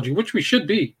about theology, which we should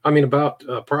be. I mean, about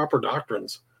proper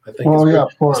doctrines, I think.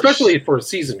 Of course. Especially for a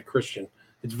seasoned Christian,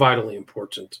 it's vitally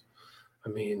important. I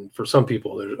mean, for some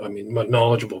people,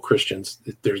 knowledgeable Christians,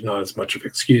 there's not as much of an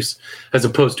excuse as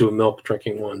opposed to a milk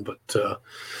drinking one. But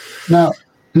now,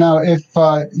 if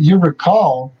you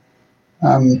recall,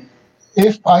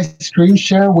 if I screen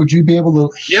share, would you be able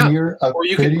to hear a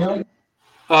video?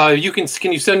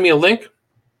 Can you send me a link?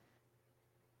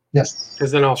 Yes.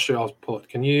 Because then I'll pull it.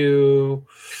 Can you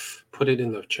put it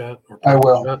in the chat? I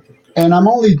will. Okay. And I'm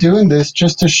only doing this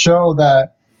just to show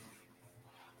that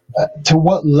to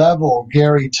what level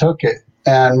Gary took it,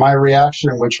 and my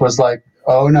reaction, which was like,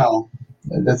 oh no,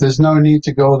 there's no need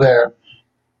to go there.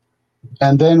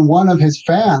 And then one of his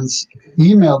fans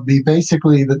emailed me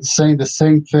basically saying the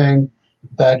same thing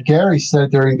that Gary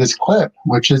said during this clip,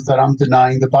 which is that I'm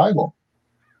denying the Bible.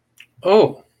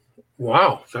 Oh,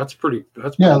 wow. That's pretty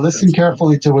listen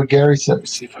carefully to what Gary says. Let me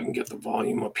see if I can get the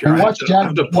volume up here. And watch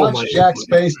Jack's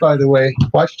face, by the way.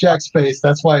 Watch Jack's face.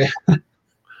 That's why.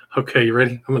 Okay, you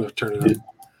ready? I'm going to turn it on.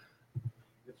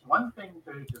 It's one thing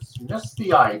to dismiss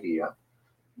the idea,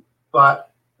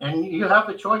 and you have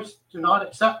the choice to not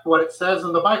accept what it says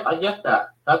in the Bible. I get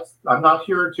that. I'm not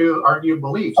here to argue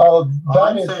beliefs. Oh,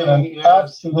 that is an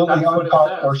absolutely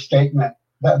uncalled for statement.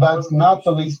 That's not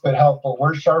the least bit helpful.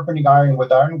 We're sharpening iron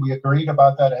with iron. We agreed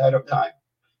about that ahead of time.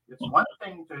 It's one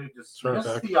thing to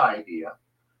dismiss the idea,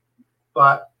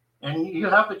 and you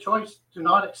have the choice to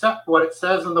not accept what it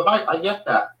says in the Bible. I get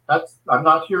that. I'm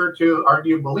not here to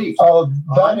argue beliefs. Oh,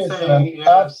 that is an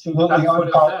absolutely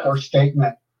uncalled for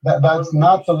statement. That's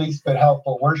not the least bit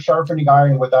helpful. We're sharpening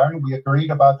iron with iron. We agreed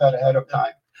about that ahead of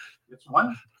time. It's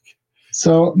one.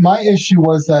 So my issue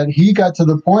was that he got to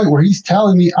the point where he's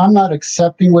telling me I'm not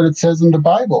accepting what it says in the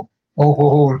Bible.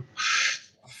 Oh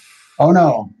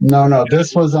no.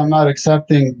 This was I'm not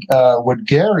accepting what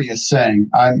Gary is saying.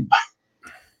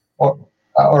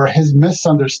 Or his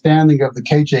misunderstanding of the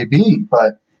KJV,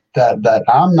 but that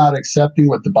I'm not accepting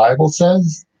what the Bible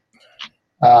says.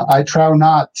 I trow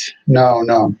not.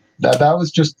 No. That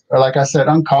was just, like I said,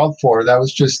 uncalled for. That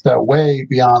was just way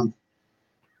beyond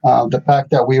the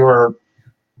fact that we were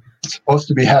supposed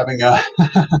to be having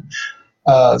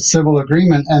a civil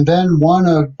agreement. And then one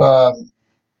of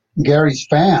Gary's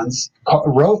fans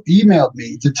emailed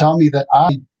me to tell me that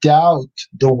I doubt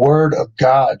the word of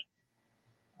God.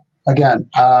 Again,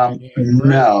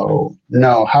 no.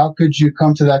 How could you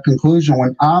come to that conclusion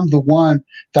when I'm the one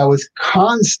that was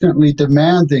constantly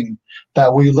demanding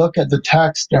that we look at the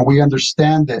text and we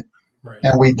understand it, right,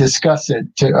 and we discuss it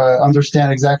to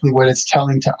understand exactly what it's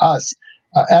telling to us?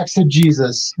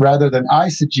 Exegesis rather than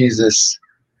eisegesis.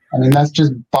 I mean, that's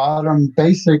just bottom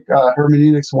basic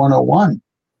hermeneutics 101.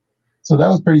 So that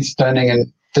was pretty stunning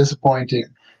and disappointing.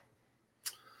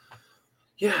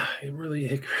 Yeah, it really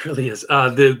is.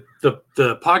 The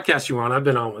podcast you were on, I've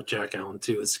been on with Jack Allen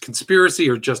too. Is Conspiracy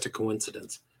or Just a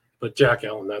Coincidence? But Jack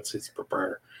Allen, that's his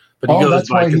proprietor. But he goes that's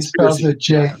by why he spells it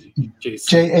JAC.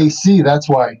 That's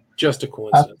why. Just a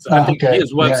Coincidence. I think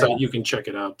his website, you can check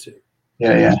it out too.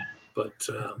 Yeah. But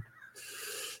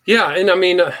and I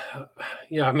mean,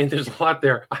 there's a lot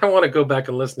there. I want to go back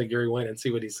and listen to Gary Wayne and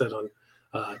see what he said on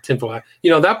TinFoilHat.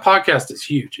 That podcast is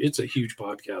huge. It's a huge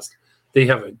podcast. They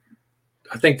have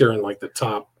I think they're in like the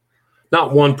top,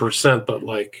 not 1%, but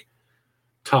like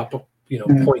top,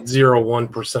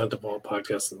 0.01% of all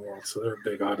podcasts in the world. So they're a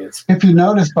big audience. If you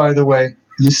notice, by the way,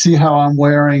 you see how I'm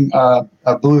wearing a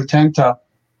blue tank top,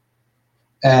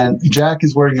 and Jack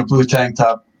is wearing a blue tank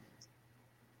top.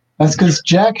 That's because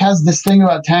Jack has this thing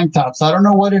about tank tops. I don't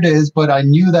know what it is, but I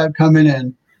knew that coming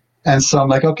in. And so I'm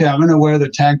like, okay, I'm going to wear the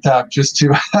tank top just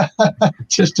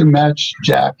to match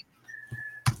Jack.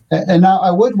 And now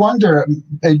I would wonder,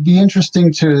 it'd be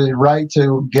interesting to write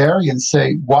to Gary and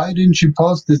say, why didn't you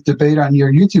post this debate on your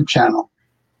YouTube channel?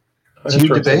 It's you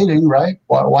debating, right?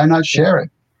 Why not share it?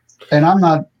 And I'm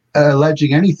not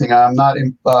alleging anything. I'm not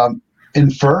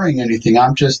inferring anything.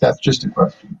 that's just a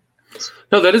question.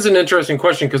 No, that is an interesting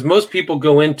question because most people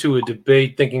go into a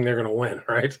debate thinking they're going to win,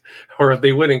 right? Or if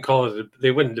they wouldn't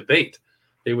they wouldn't debate.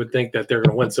 They would think that they're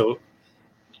going to win. So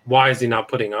why is he not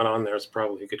putting on there is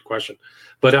probably a good question.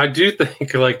 But I do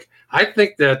think, I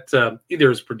think that either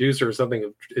his producer or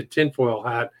something at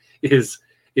TinFoilHat is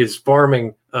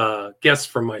farming guests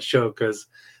from my show because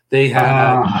they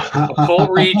had occult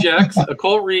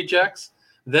rejects.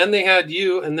 Then they had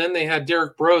you, and then they had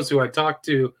Derek Brose, who I talked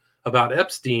to about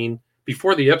Epstein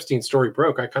before the Epstein story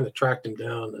broke. I kind of tracked him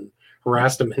down and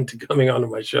harassed him into coming onto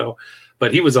my show,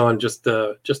 but he was on just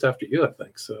after you, I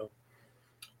think. So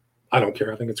I don't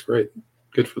care. I think it's great.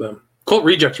 Good for them. Cult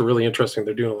rejects are really interesting.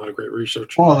 They're doing a lot of great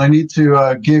research. Well, they need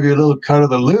to give you a little cut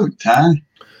of the loot, huh?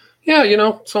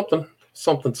 Yeah, something.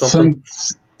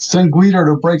 Send Guido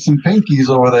to break some pinkies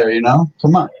over there,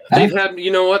 Come on. They've had,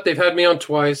 they've had me on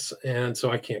twice, and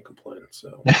so I can't complain.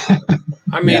 So,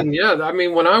 I mean,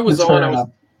 when I was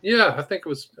on, I think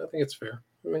it's fair.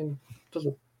 I mean, it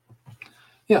doesn't.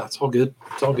 Yeah, it's all good.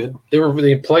 It's all good. They were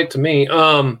really polite to me.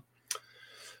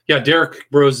 Derek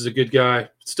Brose is a good guy.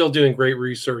 Still doing great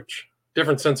research.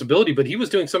 Different sensibility, but he was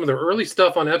doing some of the early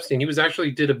stuff on Epstein. He was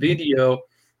actually did a video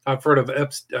out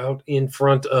in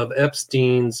front of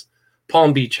Epstein's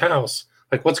Palm Beach house.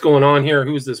 Like, what's going on here?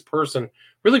 Who is this person?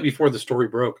 Really before the story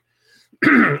broke.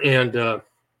 And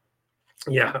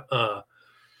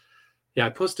I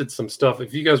posted some stuff.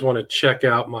 If you guys want to check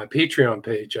out my Patreon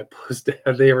page, I posted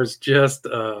there was just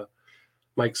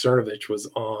Mike Cernovich was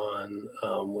on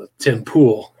with Tim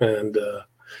Pool, and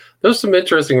there's some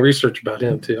interesting research about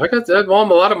him too. I got a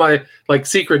lot of my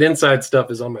secret inside stuff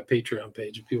is on my Patreon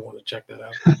page. If people want to check that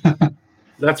out,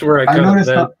 that's where I noticed.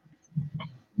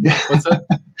 What's that?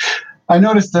 I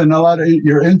noticed in a lot of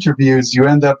your interviews, you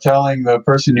end up telling the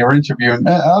person you're interviewing,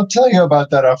 I'll tell you about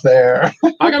that off the air.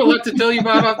 I got a lot to tell you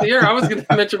about off the air. I was going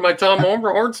to mention my Tom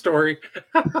Horn story.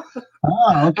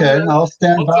 Okay. I'll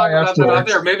stand by afterwards. Out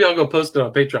there. Maybe I'll go post it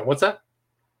on Patreon. What's that?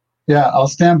 Yeah, I'll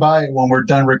stand by when we're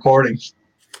done recording.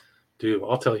 Dude,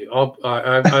 I'll tell you.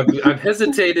 I've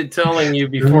hesitated telling you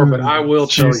before, but I will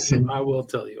tell you. I will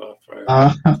tell you off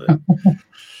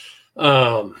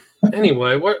fire.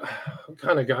 Anyway,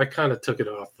 I kind of took it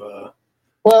off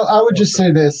Well, I would just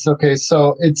say this. Okay,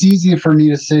 so it's easy for me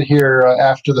to sit here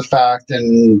after the fact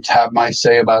and have my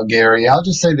say about Gary. I'll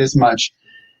just say this much.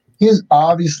 He is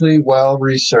obviously well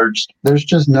researched. There's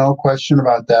just no question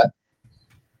about that.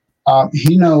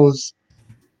 He knows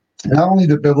not only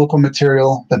the biblical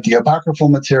material, but the apocryphal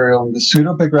material, the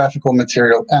pseudepigraphical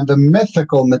material, and the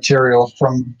mythical material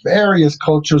from various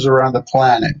cultures around the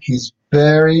planet. He's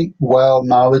very well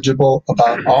knowledgeable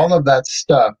about all of that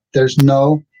stuff. There's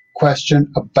no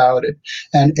question about it.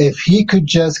 And if he could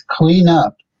just clean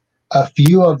up a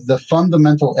few of the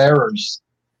fundamental errors,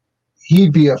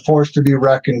 he'd be a force to be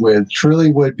reckoned with,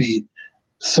 truly would be.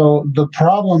 So the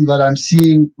problem that I'm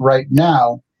seeing right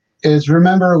now is,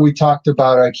 remember we talked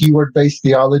about a keyword-based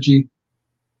theology?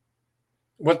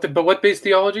 What based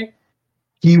theology?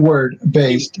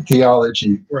 Keyword-based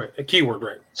theology. Right, a keyword,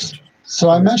 right. So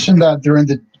I mentioned that during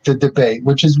the debate,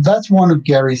 that's one of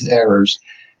Gary's errors.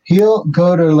 He'll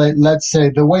go to, let's say,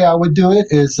 the way I would do it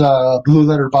is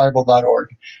blueletterbible.org.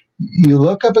 You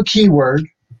look up a keyword,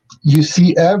 you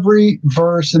see every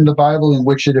verse in the Bible in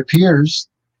which it appears,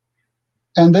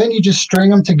 and then you just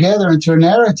string them together into a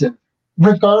narrative,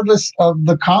 regardless of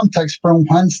the context from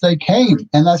whence they came.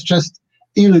 And that's just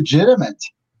illegitimate.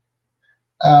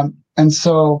 And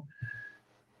so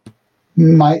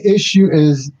my issue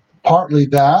is partly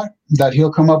that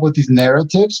he'll come up with these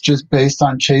narratives just based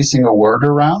on chasing a word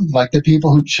around, like the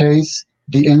people who chase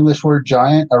the English word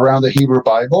giant around the Hebrew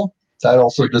Bible. That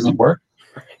also doesn't work.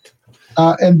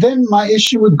 And then my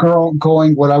issue with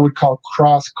going what I would call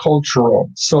cross-cultural.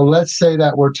 So let's say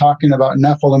that we're talking about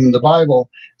Nephilim in the Bible,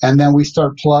 and then we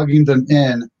start plugging them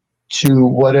in to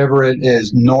whatever it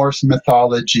is, Norse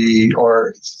mythology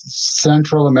or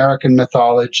Central American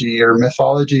mythology or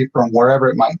mythology from wherever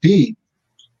it might be.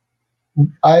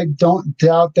 I don't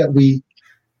doubt that we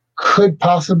could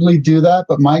possibly do that,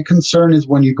 but my concern is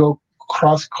when you go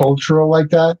cross-cultural like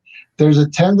that, there's a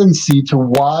tendency to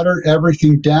water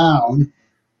everything down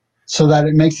so that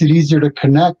it makes it easier to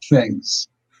connect things.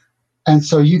 And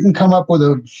so you can come up with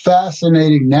a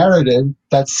fascinating narrative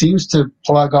that seems to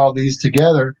plug all these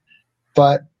together,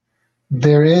 but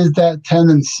there is that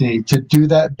tendency to do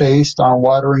that based on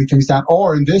watering things down,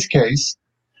 or in this case,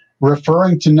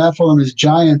 referring to Nephilim as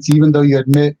giants, even though you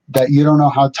admit that you don't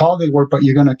know how tall they were, but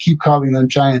you're going to keep calling them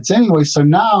giants anyway. So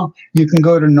now you can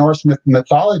go to Norse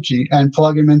mythology and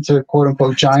plug them into quote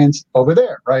unquote giants over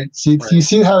there, right? See, right. You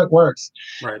see how it works.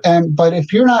 Right. But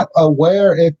if you're not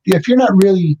aware, if you're not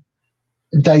really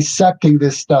dissecting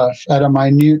this stuff at a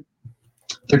minute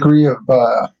degree of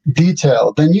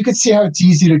detail, then you can see how it's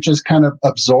easy to just kind of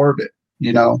absorb it.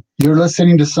 You know, you're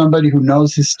listening to somebody who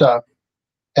knows his stuff,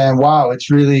 and wow, it's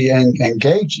really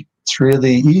engaging. It's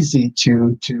really easy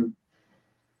to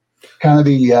kind of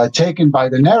be taken by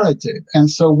the narrative. And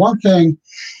so one thing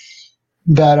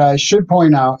that I should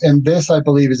point out, and this I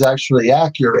believe is actually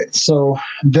accurate. So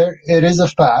it is a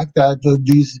fact that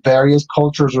these various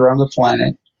cultures around the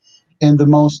planet, in the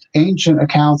most ancient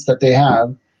accounts that they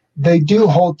have, they do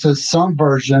hold to some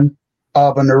version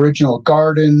of an original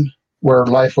garden where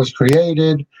life was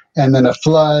created, and then a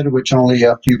flood, which only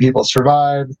a few people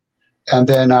survived, and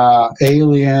then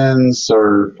aliens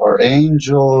or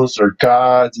angels or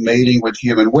gods mating with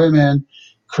human women,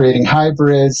 creating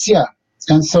hybrids. Yeah.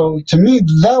 And so to me,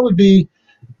 that would be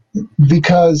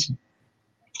because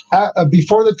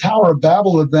before the Tower of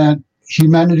Babel event,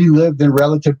 humanity lived in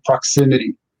relative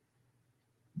proximity,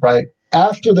 right?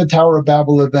 After the Tower of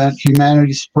Babel event,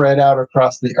 humanity spread out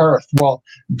across the earth. Well,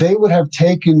 they would have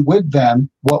taken with them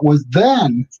what was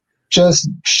then just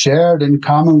shared and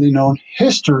commonly known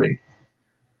history.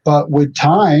 But with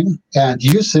time and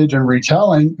usage and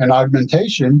retelling and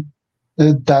augmentation,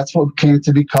 that's what came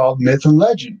to be called myth and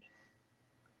legend.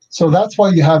 So that's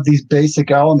why you have these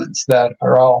basic elements that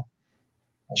are all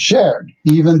shared,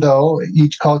 even though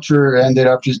each culture ended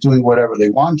up just doing whatever they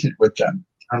wanted with them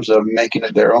in terms of making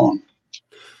it their own.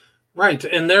 Right,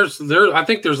 and I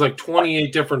think there's like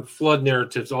 28 different flood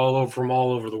narratives from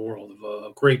all over the world of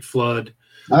a great flood.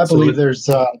 I believe there's,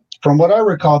 from what I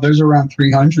recall, there's around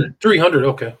 300. 300,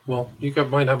 okay. Well, you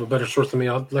might have a better source than me.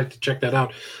 I'd like to check that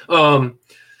out.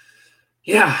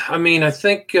 Yeah, I mean, I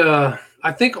think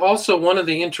also one of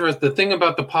the thing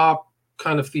about the pop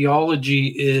kind of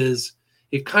theology is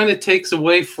it kind of takes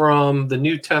away from the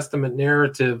New Testament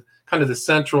narrative, kind of the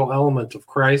central element of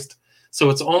Christ. So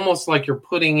it's almost like you're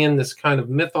putting in this kind of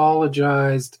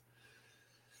mythologized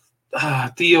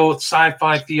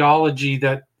sci-fi theology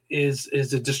that is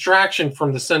a distraction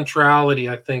from the centrality,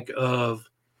 I think, of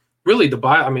really the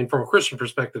Bible. I mean, from a Christian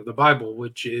perspective, the Bible,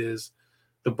 which is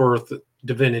the birth,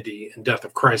 divinity, and death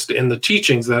of Christ, and the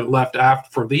teachings that left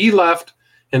after he left,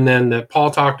 and then that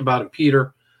Paul talked about in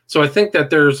Peter. So I think that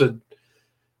there's a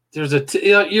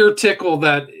ear tickle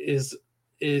that is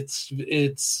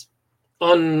it's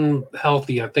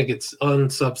unhealthy. I think it's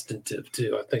unsubstantive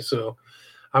too. I think so.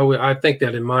 I think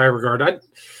that in my regard,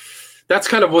 that's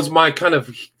kind of was my kind of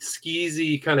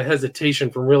skeezy kind of hesitation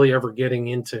from really ever getting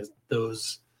into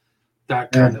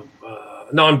that kind of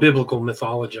non-biblical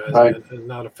mythologizing. Right. I'm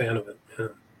not a fan of it. Yeah.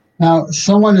 Now,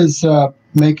 someone is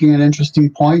making an interesting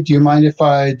point. Do you mind if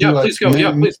I do please go.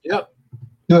 Please.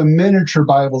 Do a miniature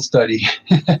Bible study?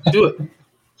 Do it.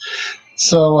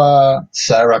 So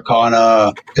Sarah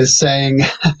Connor is saying,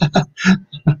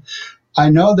 I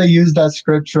know they use that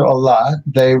scripture a lot.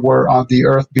 They were on the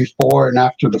earth before and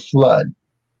after the flood.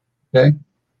 Okay.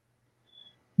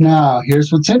 Now,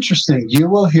 here's what's interesting. You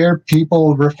will hear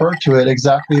people refer to it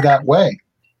exactly that way.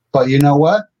 But you know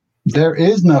what? There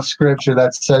is no scripture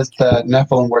that says that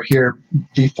Nephilim were here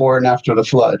before and after the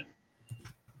flood.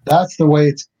 That's the way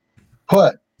it's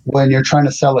put when you're trying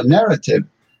to sell a narrative.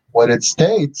 What it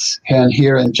states, and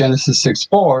here in Genesis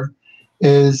 6:4,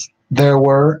 is there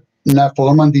were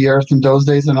Nephilim on the earth in those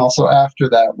days and also after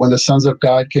that, when the sons of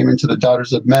God came into the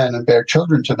daughters of men and bare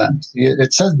children to them.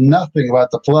 It says nothing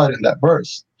about the flood in that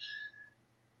verse.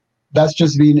 That's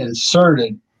just being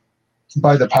inserted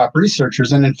by the pop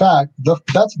researchers. And in fact,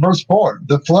 that's verse 4.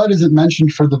 The flood isn't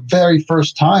mentioned for the very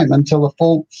first time until a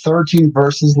full 13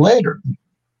 verses later,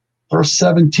 verse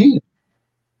 17.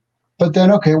 But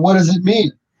then, okay, what does it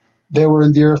mean? They were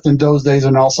in the earth in those days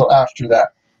and also after that.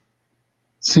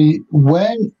 See,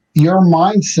 when your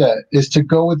mindset is to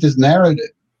go with this narrative,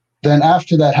 then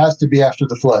after that has to be after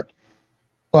the flood.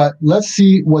 But let's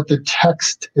see what the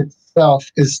text itself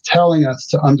is telling us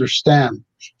to understand,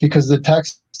 because the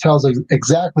text tells us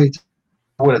exactly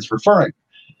what it's referring.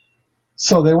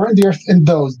 So they were in the earth in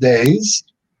those days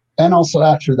and also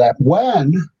after that,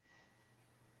 when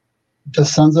the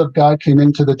sons of God came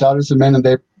into the daughters of men and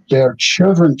they bare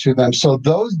children to them. So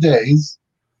those days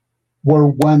were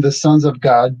when the sons of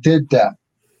God did that,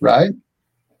 right?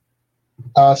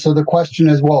 So the question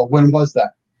is, well, when was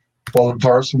that? Well,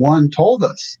 verse 1 told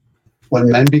us, when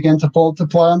men began to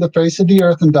multiply on the face of the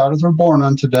earth and daughters were born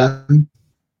unto them,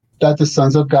 that the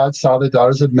sons of God saw the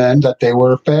daughters of men, that they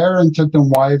were fair, and took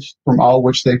them wives from all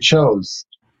which they chose.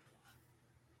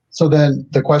 So then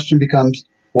the question becomes,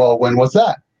 well, when was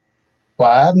that?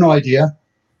 Well, I have no idea.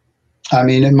 I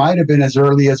mean, it might have been as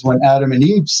early as when Adam and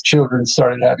Eve's children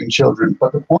started having children.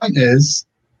 But the point is,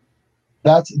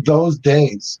 that's those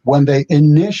days when they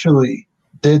initially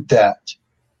did that.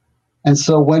 And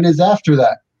so when is after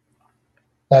that?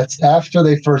 That's after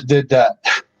they first did that.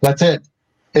 That's it.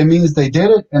 It means they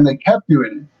did it and they kept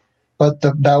doing it. But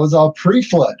that was all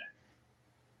pre-flood.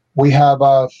 We have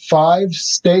 5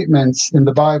 statements in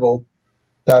the Bible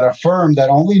that affirm that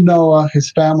only Noah,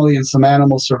 his family, and some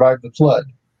animals survived the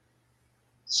flood.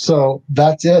 So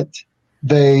that's it.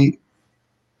 They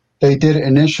did it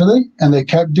initially and they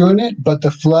kept doing it, but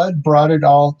the flood brought it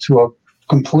all to a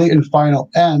complete and final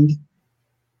end.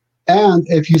 And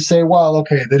if you say, well,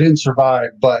 okay, they didn't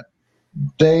survive, but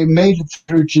they made it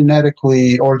through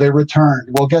genetically or they returned.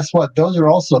 Well, guess what? Those are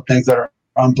also things that are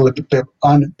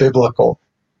unbiblical.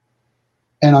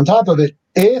 And on top of it,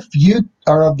 if you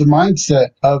are of the mindset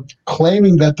of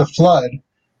claiming that the flood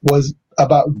was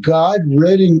about God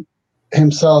ridding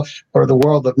himself or the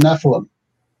world of Nephilim,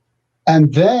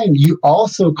 and then you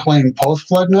also claim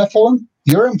post-flood Nephilim,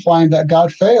 you're implying that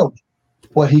God failed.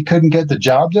 What, he couldn't get the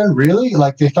job done? Really?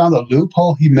 Like they found a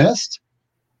loophole he missed?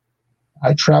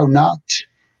 I trow not.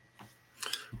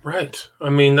 Right. I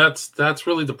mean, that's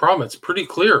really the problem. It's pretty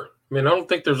clear. I mean, I don't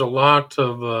think there's a lot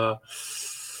of,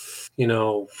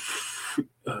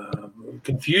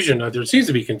 confusion. There seems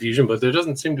to be confusion, but there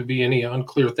doesn't seem to be any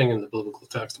unclear thing in the biblical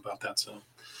text about that. So,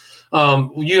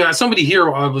 you have somebody here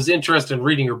was interested in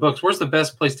reading your books. Where's the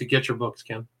best place to get your books,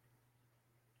 Ken?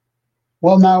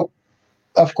 Well, now,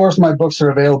 of course, my books are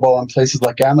available on places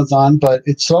like Amazon, but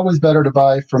it's always better to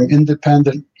buy from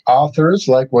independent authors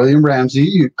like William Ramsey.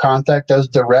 You contact us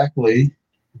directly,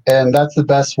 and that's the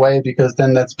best way, because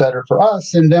then that's better for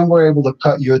us, and then we're able to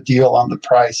cut you a deal on the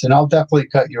price. And I'll definitely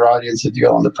cut your audience a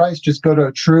deal on the price. Just go to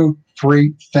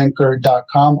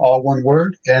truefreethinker.com, all one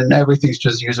word, and everything's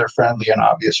just user-friendly and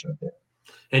obvious right there.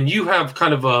 And you have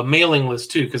kind of a mailing list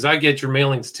too, because I get your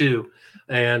mailings too.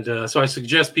 And so I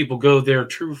suggest people go there,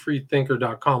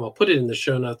 truefreethinker.com. I'll put it in the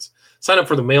show notes. Sign up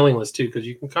for the mailing list too, because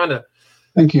you can kind of,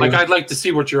 thank you. Like, I'd like to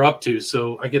see what you're up to.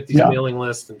 So I get these mailing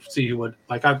lists and see what,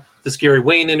 like, this Gary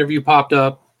Wayne interview popped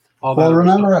up. All that. Well,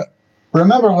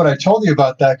 remember what I told you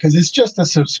about that, because it's just a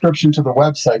subscription to the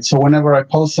website. So whenever I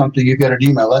post something, you get an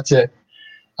email. That's it.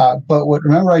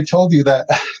 Remember I told you that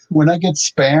when I get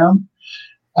spam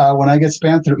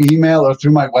through email or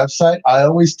through my website, I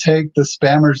always take the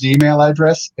spammer's email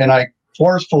address and I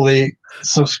forcefully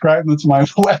subscribe them to my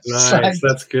website. Nice.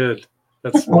 That's good.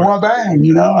 That's smart. Well, bang,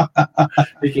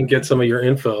 You can get some of your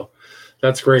info.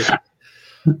 That's great.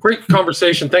 Great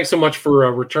conversation. Thanks so much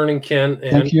for returning, Ken.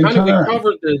 And we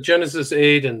covered the Genesis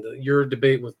 8 and your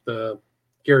debate with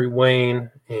Gary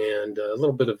Wayne, and a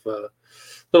little bit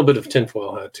of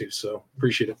tinfoil hat too. So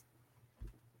appreciate it.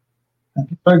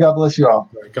 God bless you all.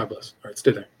 All right, God bless. All right,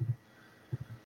 stay there.